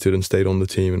committed and stayed on the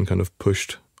team and kind of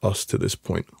pushed us to this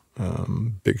point.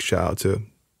 Big shout out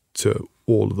to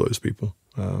all of those people.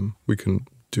 We couldn't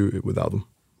do it without them.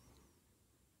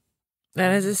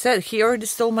 And as I said, he already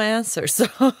stole my answer. So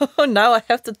now I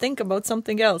have to think about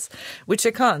something else, which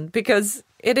I can't, because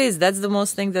that's the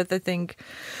most thing that I think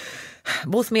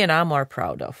both me and Amo are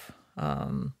proud of.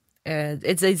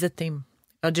 It's a team.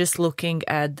 Just looking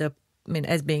at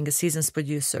as being a seasons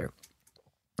producer,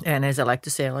 and as I like to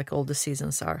say, like all the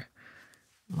seasons are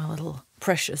my little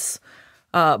precious.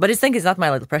 But I think it's not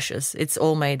my little precious. It's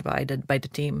all made by the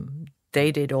team.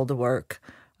 They did all the work.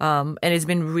 And it's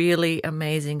been really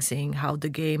amazing seeing how the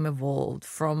game evolved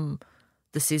from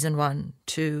the season 1,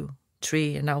 2,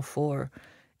 3, and now 4.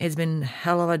 It's been a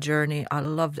hell of a journey. I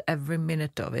loved every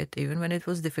minute of it, even when it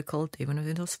was difficult, even when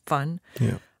it was fun.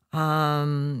 Yeah.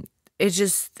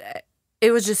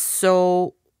 It was just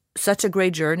such a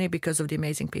great journey because of the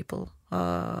amazing people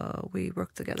we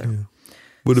worked together. Yeah.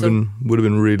 Would have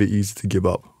been really easy to give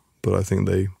up, but I think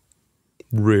they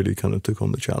really kind of took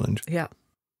on the challenge. Yeah.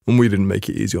 And we didn't make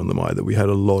it easy on them either. We had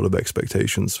a lot of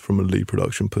expectations from a lead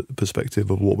production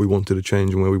perspective of what we wanted to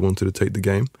change and where we wanted to take the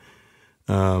game.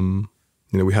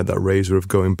 We had that razor of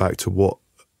going back to what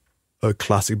a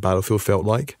classic Battlefield felt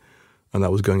like, and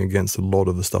that was going against a lot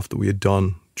of the stuff that we had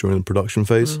done during the production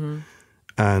phase. Mm-hmm.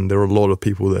 And there were a lot of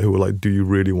people there who were like, do you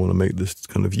really want to make this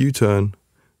kind of U-turn?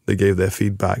 They gave their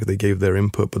feedback, they gave their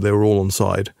input, but they were all on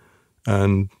side.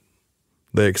 And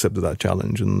they accepted that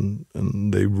challenge and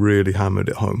they really hammered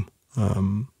it home.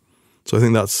 So I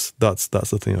think that's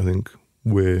the thing I think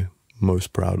we're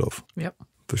most proud of. Yep.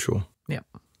 For sure. Yep,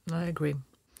 I agree.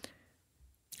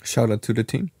 Shout out to the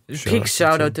team. Big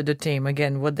shout out to the team.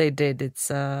 Again, what they did, it's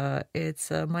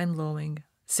mind-blowing.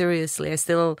 Seriously, I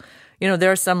still,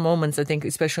 there are some moments, I think,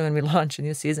 especially when we launch a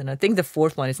new season. I think the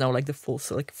 4th one is now like the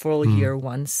full year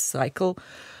one cycle.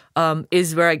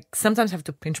 Is where I sometimes have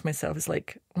to pinch myself. It's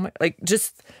like,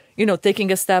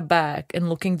 taking a step back and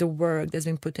looking the work that's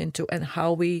been put into and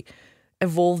how we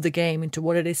evolve the game into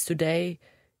what it is today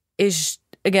is,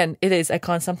 again, it is.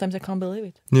 Sometimes I can't believe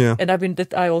it. Yeah. And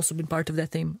I also been part of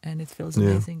that team and it feels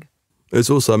amazing. It's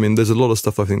also, there's a lot of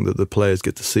stuff I think that the players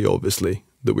get to see, obviously,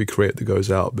 that we create that goes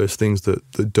out. There's things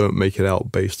that don't make it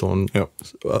out based on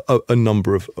a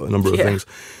number of things.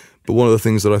 But one of the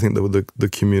things that I think that the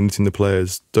community and the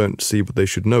players don't see but they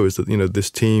should know is that, this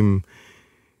team,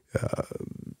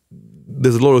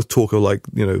 there's a lot of talk of like,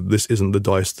 this isn't the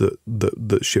DICE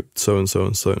that shipped so-and-so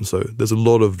and so-and-so. There's a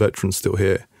lot of veterans still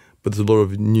here, but there's a lot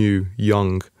of new,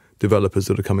 young developers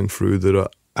that are coming through that are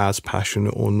as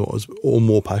passionate or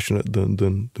more passionate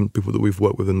than people that we've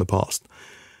worked with in the past.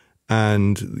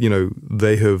 And,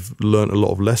 they have learned a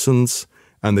lot of lessons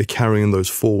and they're carrying those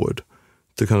forward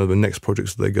to kind of the next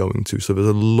projects that they're going to. So there's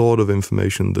a lot of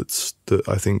information that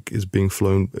I think is being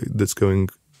flown, that's going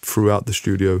throughout the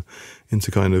studio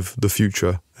into kind of the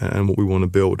future and what we want to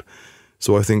build.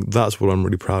 So I think that's what I'm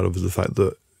really proud of, is the fact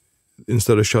that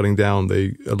instead of shutting down,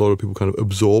 a lot of people kind of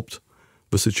absorbed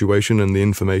the situation and the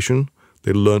information.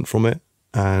 They learned from it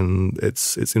and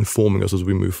it's informing us as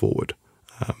we move forward.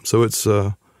 So it's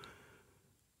I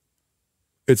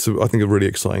think a really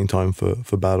exciting time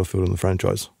for Battlefield and the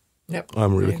franchise. Yep,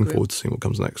 I'm really looking forward to seeing what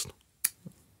comes next.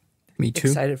 Me too.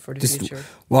 Excited for the Just future.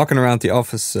 walking around the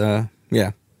office, I'm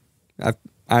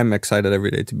excited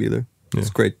every day to be there. Yeah. It's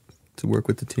great to work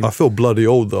with the team. I feel bloody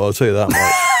old though, I'll tell you that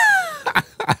much.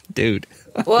 Dude.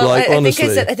 Well, Like, I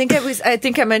honestly. I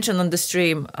think I mentioned on the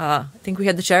stream. I think we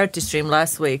had the charity stream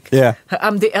last week. Yeah.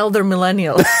 I'm the elder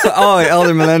millennial. Oh,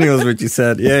 elder millennials, what you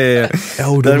said. Yeah.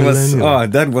 Elder millennial.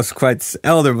 That was quite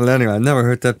elder millennial. I've never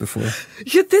heard that before.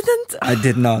 You didn't? I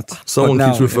did not. Someone But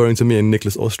keeps now- referring to me and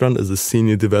Nicholas Ostrand as the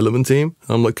senior development team.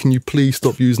 I'm like, can you please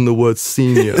stop using the word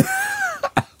senior?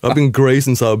 I've been grey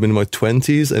since I've been in my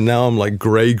 20s, and now I'm like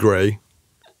grey.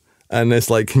 And it's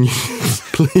like, can you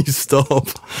please stop?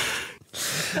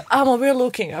 Amo, we're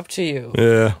looking up to you.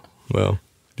 Yeah, well,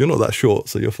 you're not that short,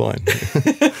 so you're fine.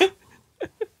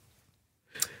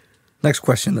 Next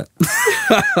question then.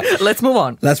 Let's move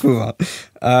on. Let's move on.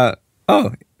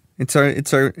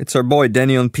 It's our boy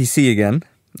Denny on PC again,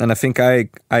 and I think I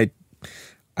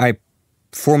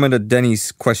formatted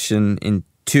Denny's question in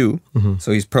two,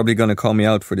 so he's probably going to call me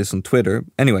out for this on Twitter.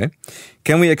 Anyway,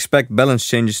 can we expect balance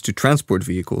changes to transport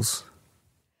vehicles?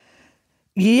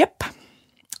 Yep.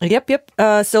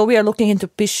 So we are looking into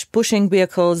pushing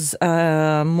vehicles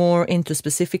more into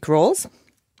specific roles.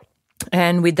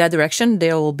 And with that direction,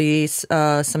 there will be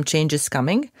some changes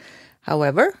coming.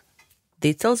 However,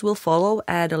 details will follow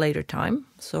at a later time.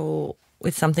 So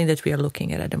it's something that we are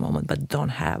looking at the moment, but don't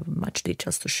have much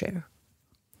details to share.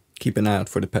 Keep an eye out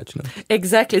for the patch notes.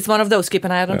 Exactly. It's one of those. Keep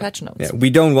an eye out on patch notes. Yeah,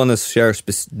 we don't want to share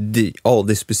all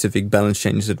the specific balance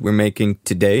changes that we're making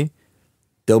today.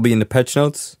 They'll be in the patch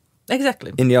notes.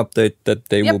 Exactly. In the update that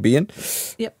they will be in.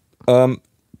 Yep.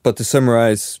 But to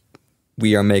summarize,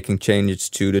 we are making changes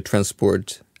to the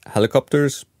transport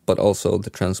helicopters, but also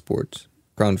the transport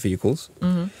ground vehicles.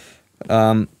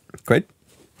 Great.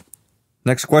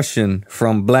 Next question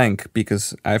from Blank,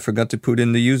 because I forgot to put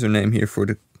in the username here for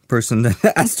the person that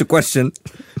asked the question,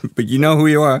 but you know who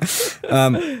you are.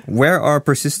 Where are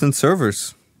persistent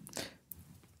servers?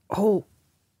 Oh,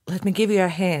 let me give you a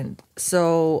hint.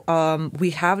 So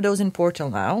we have those in Portal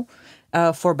now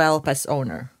for Battle Pass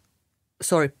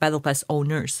Battle Pass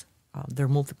owners. There are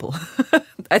multiple.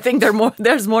 I think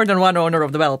there's more than one owner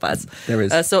of the Battle Pass. There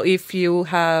is. So if you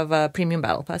have a premium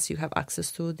Battle Pass, you have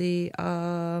access to the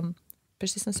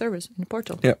persistent servers in the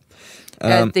Portal. Yeah.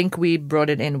 I think we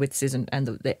brought it in with season 2, end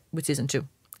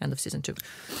of season 2.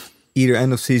 Either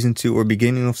end of season 2 or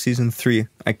beginning of season 3.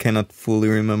 I cannot fully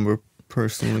remember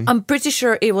personally. I'm pretty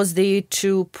sure it was the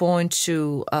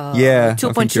 2.2 I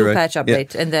think you're right. patch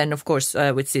update. Yeah. And then, of course,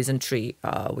 with season 3,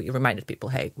 we reminded people,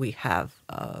 hey, we have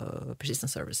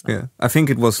persistent service now. Yeah, I think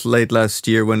it was late last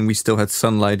year when we still had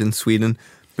sunlight in Sweden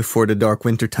before the dark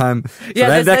winter time. So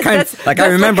Yeah, I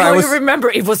remember you remember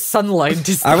it was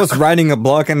sunlight. I was writing a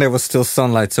blog and there was still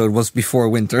sunlight, so it was before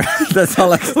winter. That's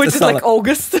all. Which is like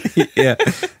August. Yeah,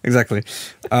 exactly.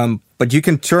 But you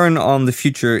can turn on the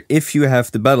feature if you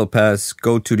have the Battle Pass.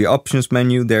 Go to the options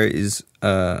menu. There is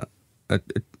a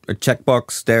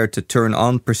checkbox there to turn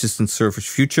on persistent servers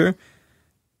future,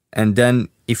 and then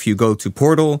if you go to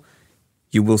Portal,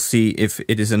 you will see if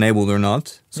it is enabled or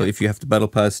not. So if you have the Battle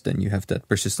Pass, then you have that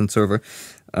persistent server.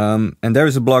 And there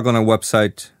is a blog on our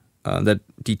website that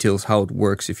details how it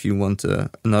works if you want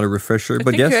another refresher. I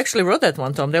think you actually wrote that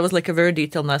one, Tom. There was like a very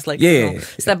detailed, nice,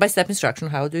 step-by-step instruction.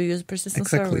 How do you use persistent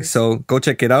servers? So go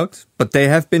check it out. But they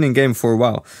have been in game for a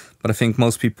while. But I think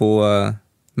most people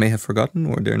may have forgotten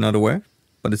or they're not aware.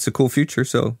 But it's a cool feature,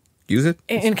 so use it.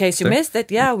 In case you missed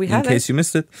it, yeah, we have it. In case you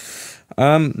missed it.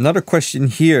 Another question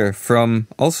here from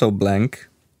also Blank,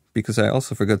 because I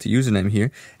also forgot the username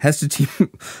here. Has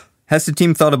the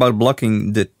team thought about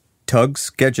blocking the Tugs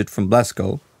gadget from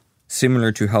Blasco,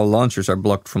 similar to how launchers are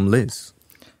blocked from Liz?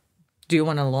 Do you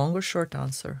want a long or short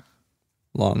answer?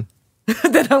 Long.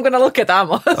 Then I'm going to look at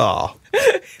Amo. Ah,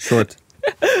 Short.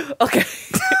 Okay.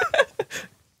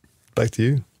 back to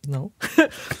you. No.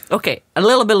 Okay, a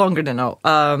little bit longer than no.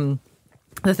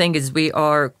 The thing is, we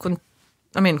are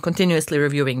continuously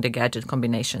reviewing the gadget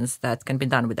combinations that can be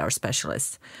done with our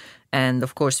specialists. And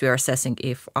of course, we are assessing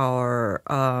if our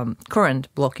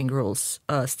current blocking rules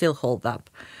still hold up.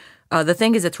 The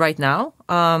thing is that right now,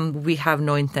 we have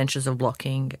no intentions of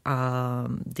blocking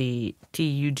the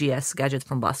TUGS gadget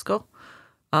from Blasco.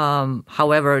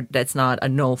 However, that's not a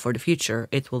no for the future.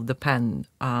 It will depend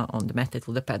on the method. It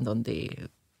will depend on the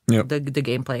the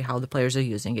gameplay, how the players are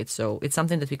using it. So it's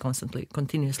something that we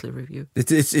continuously review.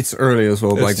 It's early as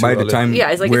well. Like by the time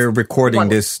we're recording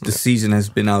this, the season has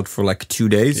been out for like 2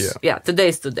 days. Yeah,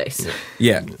 today's 2 days.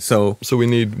 Yeah. So we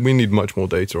need much more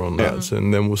data on that,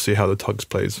 and then we'll see how the Tugs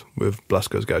plays with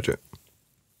Blasco's gadget.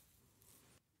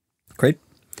 Great.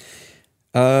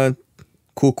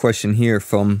 Cool question here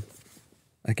from,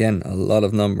 again, a lot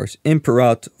of numbers.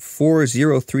 Imperat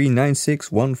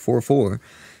 403961144.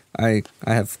 I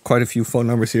have quite a few phone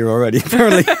numbers here already,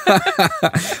 apparently.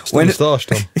 When is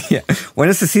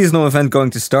the seasonal event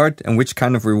going to start, and which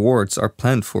kind of rewards are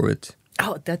planned for it?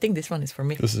 Oh, I think this one is for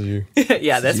me. This is you.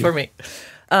 Yeah, that's for me.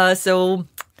 So,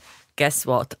 guess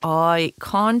what? I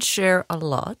can't share a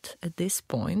lot at this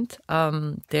point.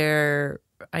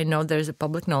 I know there's a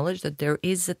public knowledge that there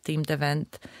is a themed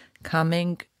event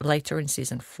coming later in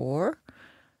season 4.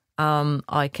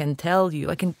 I can tell you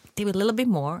a little bit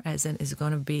more, as in it's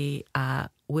going to be,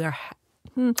 we've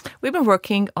been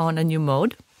working on a new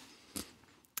mode,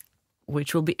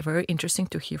 which will be very interesting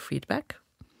to hear feedback.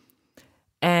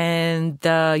 And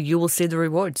you will see the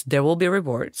rewards. There will be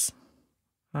rewards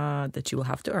that you will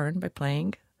have to earn by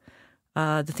playing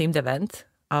the themed event.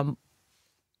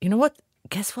 You know what?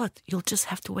 Guess what? You'll just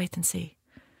have to wait and see.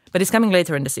 But it's coming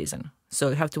later in the season, so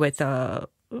you have to wait some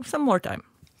more time.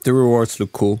 The rewards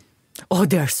look cool. Oh,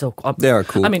 they are so cool. They are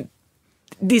cool. I mean,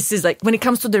 this is like, when it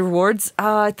comes to the rewards,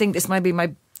 I think this might be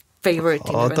my favorite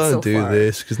thing. Oh, don't do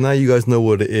this, because now you guys know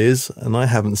what it is, and I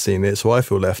haven't seen it, so I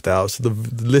feel left out. So the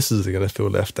listeners are going to feel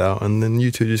left out, and then you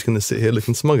two are just going to sit here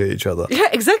looking smug at each other. Yeah,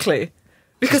 exactly.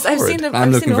 Because I've seen them.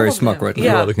 I'm looking very smug right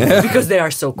now. Yeah, because they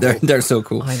are so cool. They're so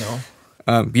cool. I know.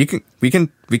 We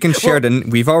can share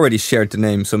we've already shared the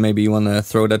name, so maybe you want to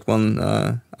throw that one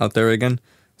out there again.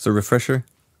 It's a refresher.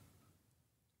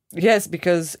 Yes,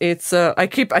 because it's I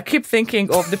keep thinking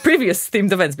of the previous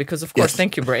themed events, because of course,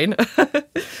 thank you, brain.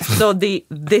 So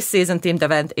this season themed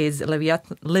event is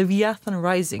Leviathan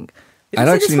Rising. I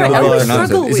don't actually know how to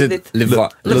pronounce it. Is it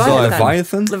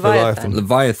Leviathan?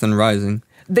 Leviathan Rising.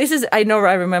 This is, I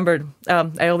remembered.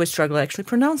 I always struggle actually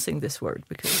pronouncing this word,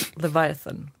 because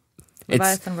Leviathan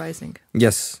Rising.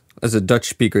 Yes, as a Dutch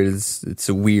speaker, it's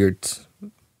a weird,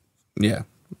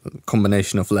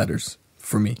 combination of letters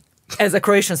for me. As a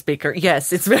Croatian speaker,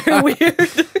 yes, it's very weird.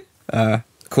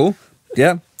 Cool.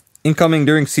 Yeah. Incoming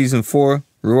during season 4.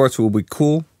 Rewards will be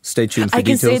cool. Stay tuned for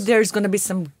details. I can say there's going to be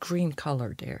some green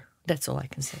color there. That's all I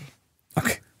can say.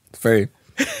 Okay. Very.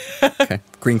 Okay.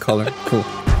 Green color. Cool.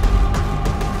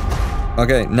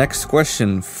 Okay. Next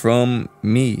question from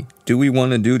me. Do we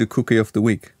want to do the cookie of the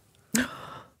week?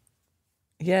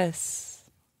 Yes.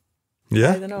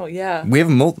 Yeah? I don't know, yeah. We have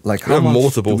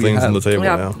multiple things on the table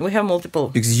now. We have multiple.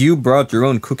 Because you brought your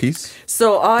own cookies.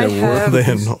 So they are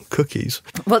not cookies.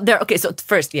 Well, so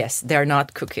first, yes, they're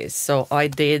not cookies. So I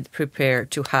did prepare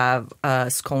to have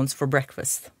scones for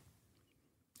breakfast.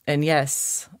 And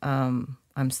yes, I'm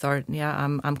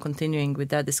continuing with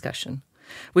that discussion.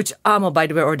 Which Amo, by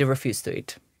the way, already refused to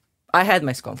eat. I had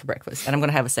my scone for breakfast, and I'm going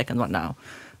to have a second one now.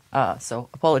 So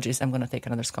apologies, I'm going to take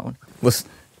another scone.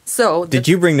 Did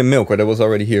you bring the milk, or that was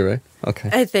already here, right? Okay.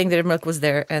 I think the milk was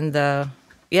there, and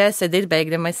yes, I did bake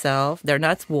them myself. They're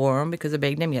not warm because I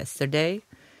baked them yesterday.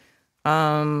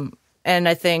 And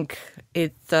I think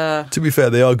it... to be fair,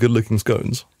 they are good-looking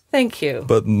scones. Thank you.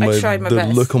 But I tried my best.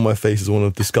 The look on my face is one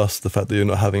of disgust, the fact that you're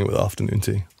not having it with afternoon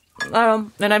tea.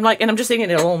 And I'm just eating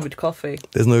it alone with coffee.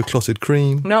 There's no clotted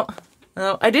cream. No,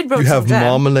 I did bring some jam. You have jam.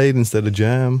 marmalade instead of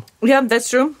jam. Yeah, that's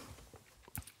true.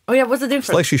 Oh yeah, what's the difference?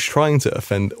 It's like she's trying to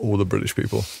offend all the British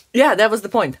people. Yeah, that was the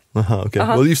point. Okay.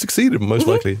 Well, you've succeeded, most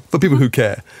likely. For people who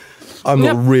care. I'm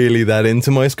not really that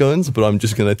into my scones, but I'm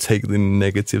just going to take the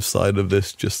negative side of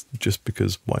this just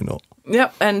because why not?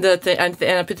 Yeah, and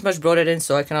I pretty much brought it in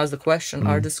so I can ask the question,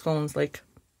 are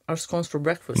scones for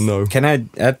breakfast? No. Can I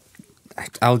add?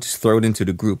 I'll just throw it into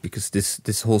the group, because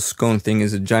this whole scone thing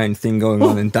is a giant thing going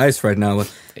on in DICE right now.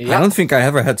 But I don't think I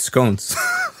ever had scones.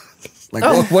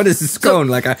 What is a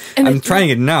scone? I'm trying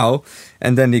it now,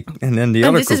 and then the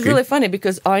other this cookie. is really funny,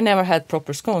 because I never had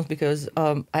proper scones, because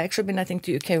I actually been, I think,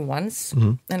 to UK once,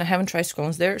 and I haven't tried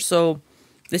scones there. So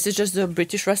this is just the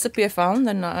British recipe I found,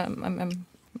 and I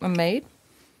made.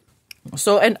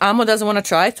 So, and Amo doesn't want to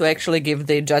try to actually give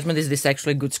the judgment, is this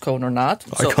actually a good scone or not?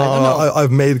 So, I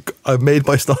can't. I've made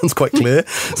my stance quite clear.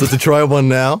 So to try one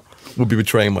now would be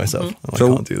betraying myself. So, I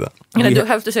can't do that. And I do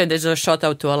have to say, there's a shout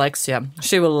out to Alexia.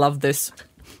 She will love this.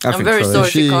 I'm very sorry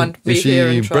she can't be here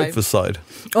and try. Breakfast side?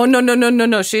 Oh,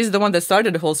 no. She's the one that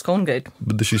started the whole scone gate.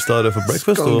 But did she start it for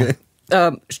breakfast?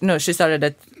 No, she started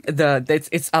at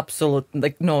It's absolute,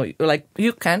 like, no, like,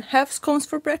 you can have scones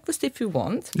for breakfast if you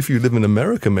want. If you live in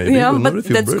America, maybe. Yeah, but but not if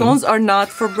you're that British. scones are not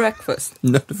for breakfast.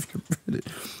 Not if you're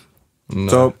British. No,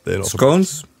 So, they're not.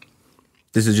 scones.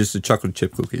 This is just a chocolate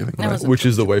chip cookie, I think. That Right? was Which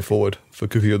is the way forward for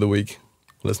cookie of the week.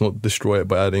 Let's not destroy it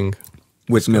by adding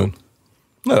With scone. milk.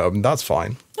 No, that's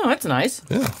fine. Oh, that's nice.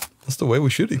 Yeah, that's the way we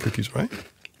should eat cookies, right?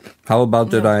 How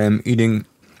about that I am eating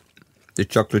the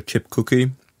chocolate chip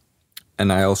cookie,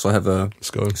 and I also have a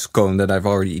Scone. that I've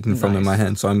already eaten from in my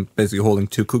hand. So I'm basically holding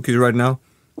 2 cookies right now,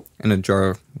 and a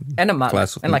jar, And a mug.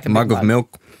 glass of And like a mug big of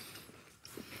milk.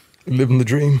 Living the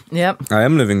dream. Yep. I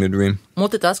am living the dream.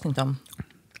 Multitasking, Tom.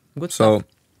 Good So,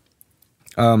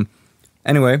 stuff.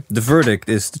 anyway, the verdict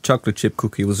is the chocolate chip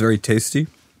cookie was very tasty.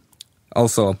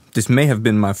 Also, this may have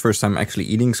been my first time actually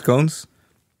eating scones.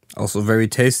 Also very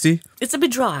tasty. It's a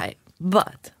bit dry,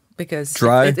 but because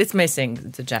Dry? it's missing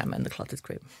the jam and the clotted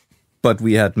cream. But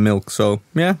we had milk, so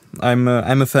yeah, I'm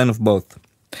a fan of both.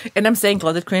 And I'm saying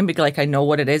clotted cream because, like, I know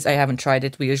what it is. I haven't tried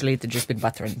it. We usually eat it just with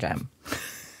butter and jam.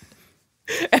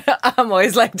 I'm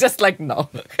always just like, no,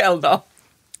 hell no.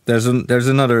 There's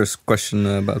another question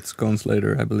about scones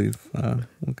later, I believe.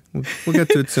 We'll get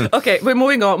to it soon. Okay, we're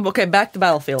moving on. Okay, back to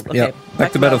Battlefield. Okay, Yeah,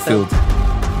 back to Battlefield.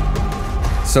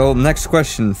 So, next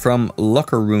question from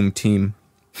Locker Room Team.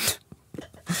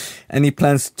 Any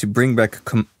plans to bring back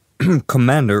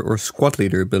commander or squad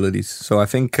leader abilities? So I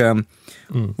think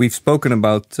we've spoken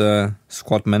about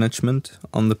squad management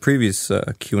on the previous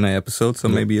Q&A episode, so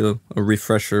maybe a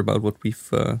refresher about what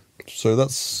we've... So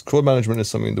that's squad management is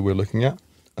something that we're looking at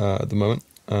the moment.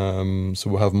 So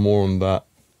we'll have more on that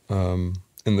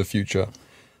in the future.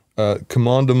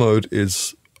 Commander mode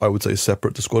is, I would say,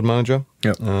 separate to squad manager.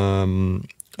 Yep.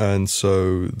 And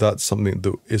so that's something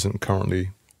that isn't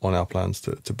currently on our plans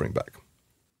to bring back.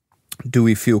 Do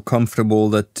we feel comfortable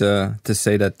that to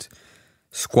say that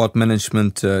squad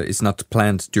management is not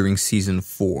planned during season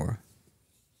 4?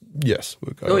 Yes.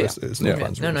 It's not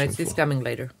planned during season it's 4. coming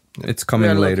later. It's coming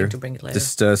We are later. looking to bring it later.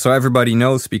 Just so everybody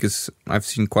knows, because I've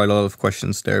seen quite a lot of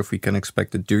questions there if we can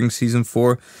expect it during season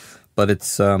 4. But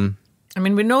it's I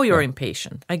mean, we know you're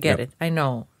impatient. I get it. I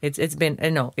know it's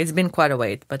been quite a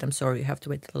wait, but I'm sorry you have to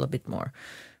wait a little bit more.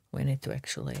 We need to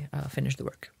actually finish the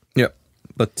work. yeah,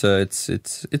 but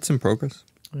it's in progress.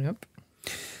 Yep.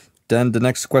 Then the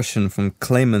next question from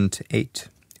Claimant8: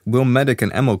 Will medic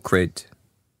and ammo crate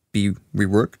be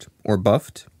reworked or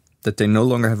buffed that they no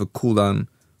longer have a cooldown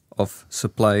of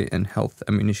supply and health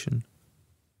ammunition?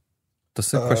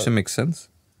 Does that question make sense?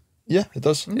 Yeah, it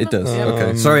does. It does. Yeah.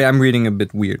 Okay. Sorry, I'm reading a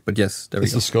bit weird, but yes, there we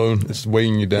It's go. the scone. It's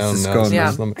weighing you down It's the now. scone.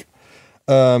 Yeah. Stomach.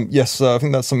 Yes, I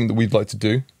think that's something that we'd like to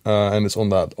do, and it's on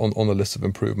the list of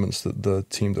improvements that the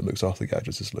team that looks after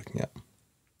gadgets is looking at.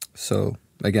 So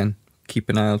again, keep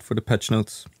an eye out for the patch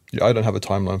notes. Yeah, I don't have a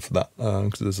timeline for that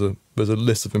because there's a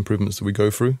list of improvements that we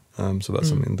go through. So that's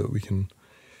something that we can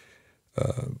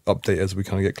update as we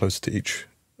kind of get closer to each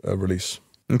release.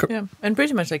 Okay. Yeah, and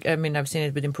pretty much I've seen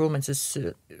it with improvements. Is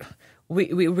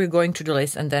we're going through the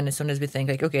list, and then as soon as we think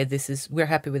okay, we're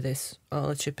happy with this,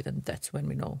 let's ship it, and that's when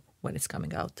we know when it's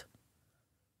coming out.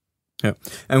 Yeah,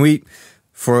 and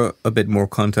for a bit more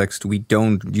context, we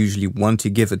don't usually want to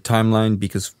give a timeline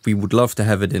because we would love to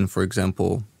have it in, for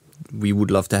example, we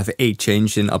would love to have a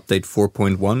change in update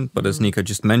 4.1, but as Nika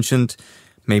just mentioned,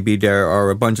 maybe there are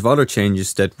a bunch of other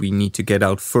changes that we need to get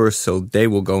out first, so they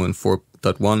will go in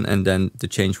 4.1, and then the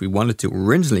change we wanted to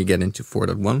originally get into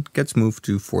 4.1 gets moved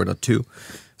to 4.2.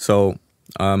 So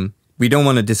we don't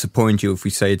want to disappoint you if we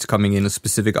say it's coming in a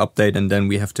specific update and then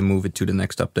we have to move it to the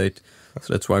next update.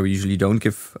 So that's why we usually don't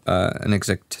give an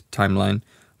exact timeline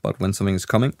about when something is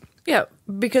coming. Yeah,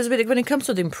 because when it comes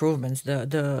to the improvements,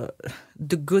 the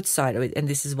good side of it, and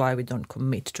this is why we don't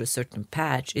commit to a certain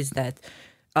patch, is that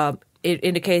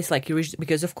in the case like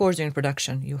because of course during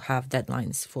production you have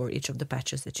deadlines for each of the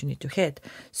patches that you need to hit.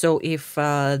 So if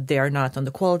they are not on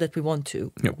the quality that we want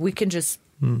to, we can just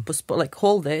postpone,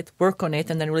 hold it, work on it,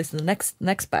 and then release the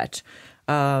next patch.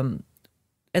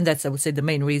 And that's, I would say, the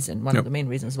main reason, one of the main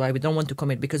reasons why we don't want to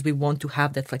commit, because we want to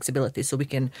have that flexibility so we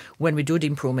can, when we do the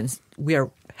improvements, we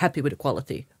are happy with the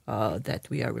quality that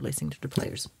we are releasing to the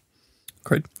players.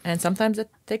 Great. And sometimes it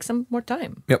takes some more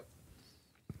time. Yep.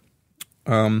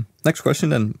 Next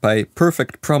question then, by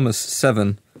Perfect Promise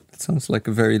 7. That sounds like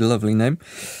a very lovely name.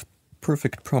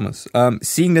 Perfect Promise.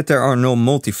 Seeing that there are no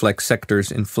multi-flex sectors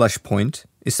in Flashpoint,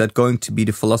 is that going to be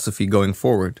the philosophy going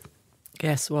forward?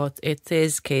 Guess what? It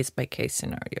is case-by-case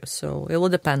scenario. So it will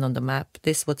depend on the map.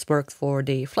 This what's worked for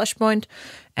the Flashpoint,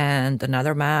 and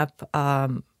another map,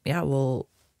 we'll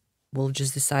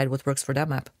just decide what works for that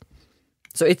map.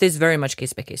 So it is very much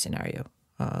case-by-case scenario.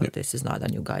 This is not a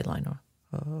new guideline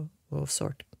or of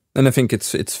sort. And I think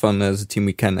it's fun as a team.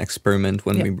 We can experiment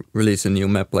when we release a new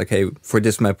map. Like, hey, for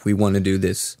this map we want to do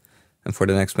this, and for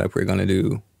the next map we're going to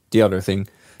do the other thing.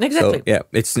 Exactly. So yeah,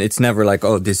 it's never like,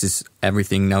 oh, this is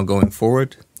everything now going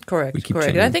forward. Correct. We keep correct.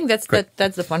 changing. And I think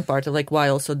that's the fun part. Like why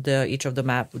also each of the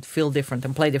map would feel different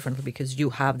and play differently because you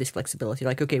have this flexibility.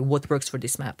 Like, okay, what works for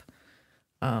this map?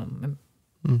 I'm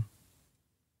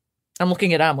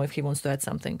looking at Amo if he wants to add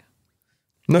something.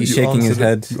 No, He's shaking his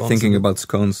head, thinking about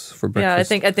scones for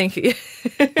breakfast. Yeah, I think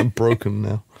I'm broken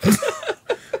now.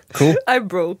 Cool. I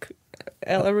broke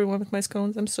everyone with my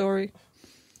scones. I'm sorry.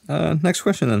 Next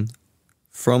question then.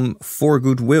 From For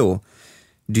Goodwill.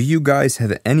 Do you guys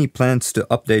have any plans to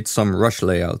update some rush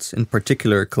layouts? In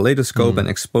particular, kaleidoscope and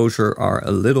exposure are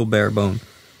a little bare bone.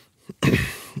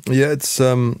 Yeah, it's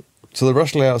so the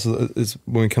rush layouts is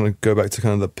when we kind of go back to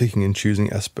kind of the picking and choosing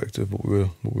aspect of what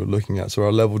we're looking at. So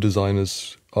our level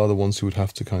designers are the ones who would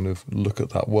have to kind of look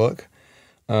at that work,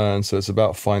 and so it's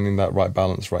about finding that right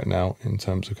balance right now in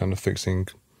terms of kind of fixing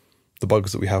the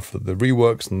bugs that we have for the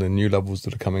reworks and the new levels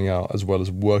that are coming out, as well as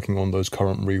working on those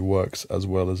current reworks as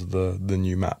well as the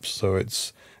new maps. So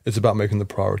it's about making the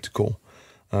priority call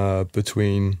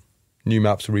between new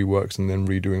maps, reworks, and then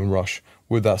redoing Rush.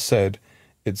 With that said,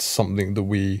 it's something that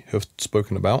we have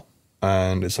spoken about,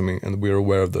 and it's something, and we're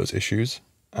aware of those issues,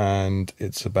 and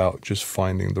it's about just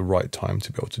finding the right time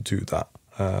to be able to do that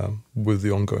with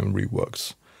the ongoing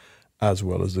reworks as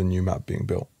well as the new map being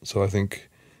built. So I think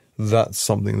that's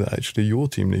something that actually your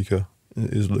team, Nika,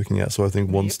 is looking at. So I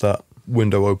think once that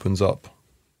window opens up,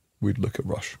 we'd look at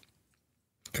Rush.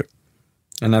 Okay.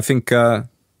 And I think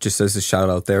just as a shout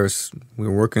out there,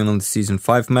 we're working on the Season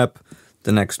 5 map.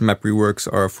 The next map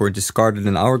reworks are for Discarded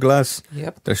and Hourglass.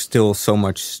 Yep. There's still so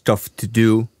much stuff to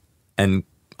do and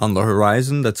on the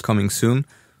horizon that's coming soon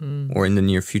or in the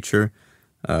near future.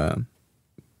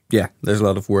 There's a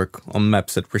lot of work on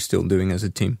maps that we're still doing as a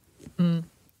team.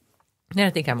 Yeah, I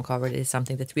think Amo covered is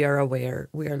something that we are aware,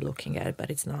 we are looking at, but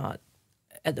it's not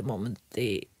at the moment.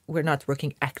 We're not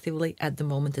working actively at the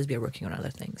moment as we are working on other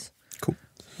things. Cool.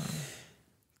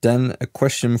 Then a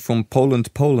question from Poland.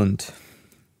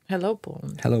 Hello,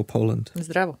 Poland. Hello, Poland.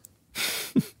 Zdravo.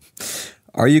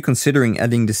 Are you considering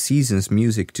adding the season's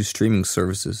music to streaming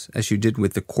services, as you did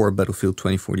with the core Battlefield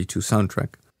 2042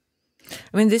 soundtrack?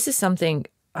 I mean, this is something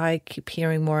I keep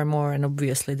hearing more and more, and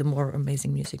obviously the more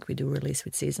amazing music we do release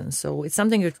with seasons. So it's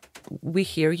something that we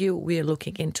hear you, we are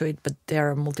looking into it, but there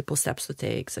are multiple steps to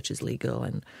take, such as legal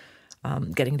and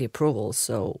getting the approval.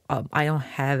 So I don't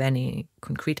have any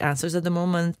concrete answers at the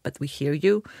moment, but we hear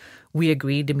you. We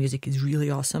agree the music is really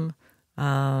awesome,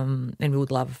 and we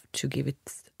would love to give it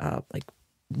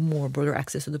more broader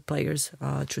access to the players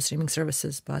through streaming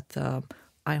services, but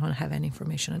I don't have any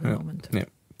information at the moment. Yeah.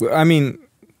 I mean,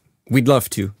 we'd love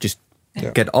to just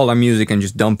get all our music and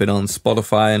just dump it on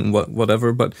Spotify and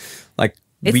whatever, but like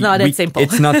it's not that simple.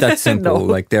 It's not that simple. No.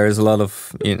 Like there is a lot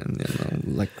of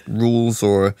like rules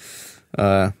or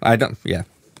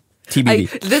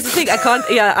TBD. This is the thing.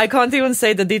 I can't even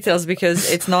say the details because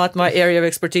it's not my area of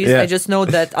expertise. Yeah. I just know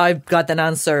that I've got an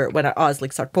answer when I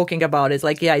start poking about it. It's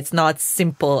like, it's not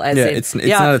simple as it's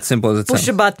not as simple as it push sounds.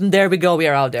 a button, there we go, we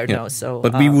are out there now. So,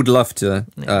 but we would love to.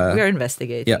 we are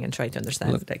investigating and trying to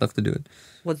understand. Love to do it.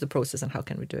 What's the process and how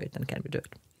can we do it and can we do it?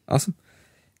 Awesome.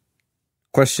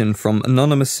 Question from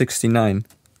Anonymous69.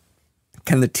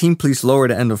 Can the team please lower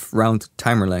the end of round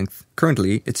timer length?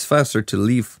 Currently, it's faster to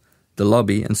leave the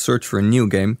lobby and search for a new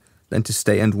game than to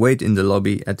stay and wait in the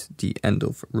lobby at the end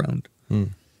of round.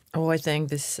 I think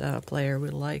this player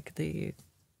will like the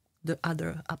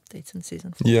other updates in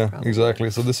season 4. Yeah, probably. exactly.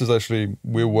 So this is actually,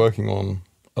 we're working on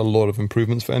a lot of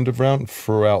improvements for end of round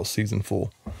throughout season 4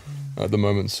 at the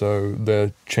moment. So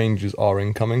the changes are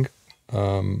incoming,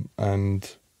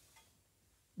 and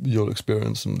you'll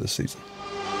experience them this season.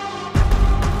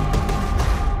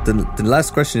 The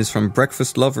last question is from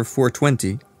Breakfast Lover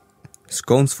 420.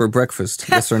 Scones for breakfast,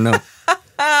 yes or no?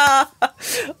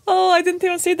 I didn't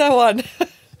even see that one.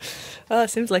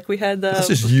 Seems like we had... That's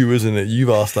just you, isn't it? You've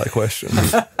asked that question.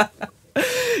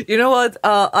 You know what?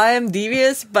 I am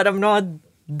devious, but I'm not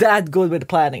that good with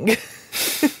planning.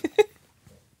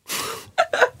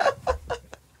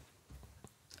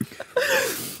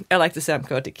 I like to say I'm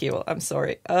chaotic evil. I'm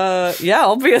sorry.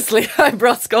 Obviously I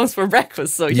brought scones for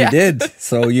breakfast, so yeah. You did.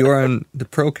 So you are in the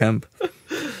pro camp.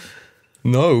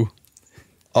 No.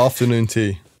 Afternoon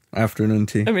tea. Afternoon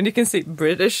tea. I mean, you can see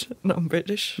British,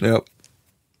 non-British. Yep.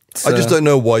 I just don't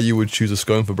know why you would choose a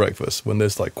scone for breakfast when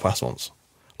there's like croissants.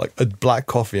 Like a black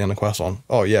coffee and a croissant.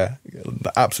 Oh yeah,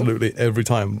 absolutely every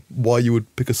time. Why you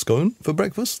would pick a scone for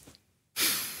breakfast?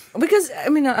 Because, I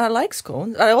mean, I like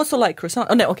scones. I also like croissants.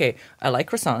 Oh, no, okay. I like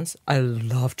croissants. I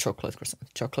love chocolate croissants.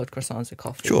 Chocolate croissants and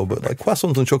coffee. Sure, but like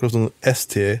croissants and chocolates on S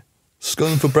tier,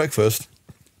 scone for breakfast,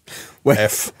 Well,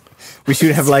 F. we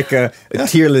should have like a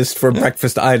tier list for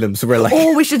breakfast items. We're like,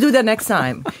 Oh, we should do that next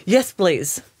time. Yes,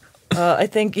 please. I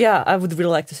think, I would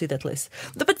really like to see that list.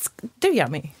 But they're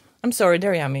yummy. I'm sorry,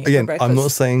 they're yummy. Again, for I'm not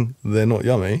breakfast. saying they're not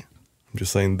yummy. I'm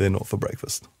just saying they're not for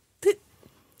breakfast.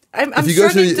 I'm If you go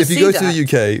to starting if you see go that. to the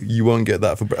UK, you won't get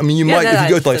that for. I mean, you Yeah, might no, if you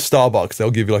go to like that's- Starbucks, they'll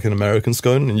give you like an American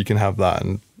scone, and you can have that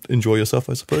and enjoy yourself,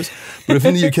 I suppose. But if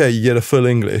in the UK you get a full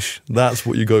English, that's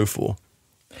what you go for.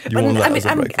 You want that as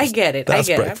a breakfast. I get it. That's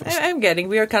I get breakfast. it. I'm getting.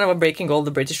 We are kind of breaking all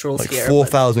the British rules Like here.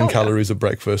 4,000 but- calories of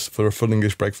breakfast for a full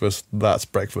English breakfast. That's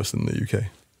breakfast in the UK.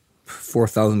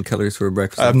 4,000 calories for a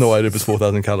breakfast. I have no idea if it's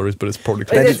 4,000 calories, but it's probably It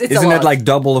close. is. It's a Isn't that lot. like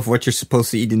double of what you're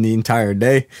supposed to eat in the entire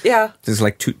day? Yeah. There's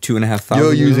like 2,500.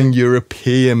 You're using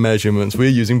European measurements. We're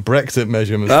using Brexit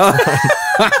measurements.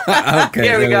 Okay,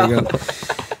 Here we there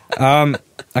go.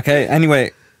 Okay,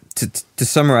 anyway, to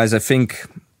summarize, I think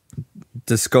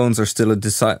the scones are still a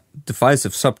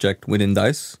divisive subject within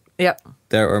DICE. Yeah.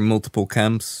 There are multiple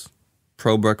camps,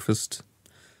 pro-breakfast,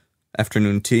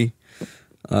 afternoon tea.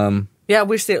 Yeah,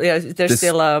 we're still. Yeah, there's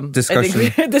still. discussion. I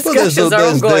think Well, discussions are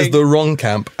there's ongoing. the wrong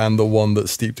camp and the one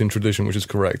that's steeped in tradition, which is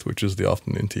correct, which is the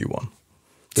afternoon tea one.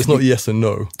 It's not yes and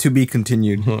no. To be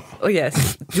continued. Oh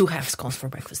yes, do have scones for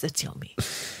breakfast. That's yummy.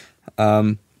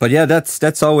 But yeah,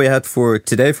 that's all we had for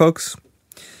today, folks.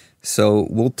 So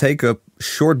we'll take a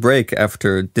short break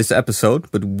after this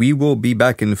episode, but we will be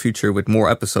back in the future with more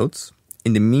episodes.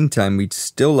 In the meantime, we'd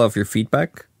still love your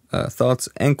feedback, thoughts,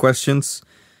 and questions.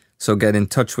 So get in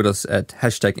touch with us at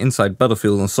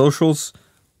 #InsideBattlefield on socials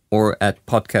or at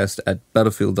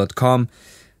podcast@battlefield.com.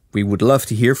 We would love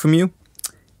to hear from you.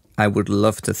 I would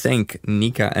love to thank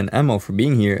Nika and Amo for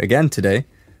being here again today,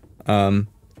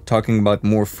 talking about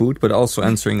more food, but also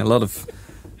answering a lot of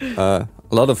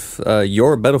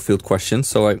your Battlefield questions.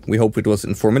 So we hope it was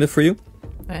informative for you.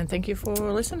 And thank you for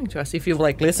listening to us. If you've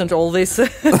listened to all this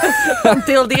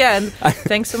until the end,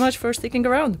 thanks so much for sticking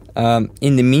around.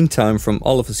 In the meantime, from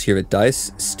all of us here at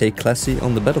DICE, stay classy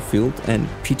on the battlefield and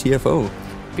PTFO.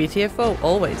 PTFO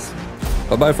always.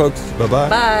 Bye-bye, folks. Bye-bye.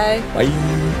 Bye.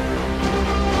 Bye.